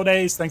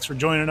holidays. Thanks for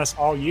joining us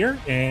all year,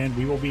 and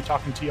we will be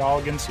talking to you all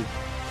again soon.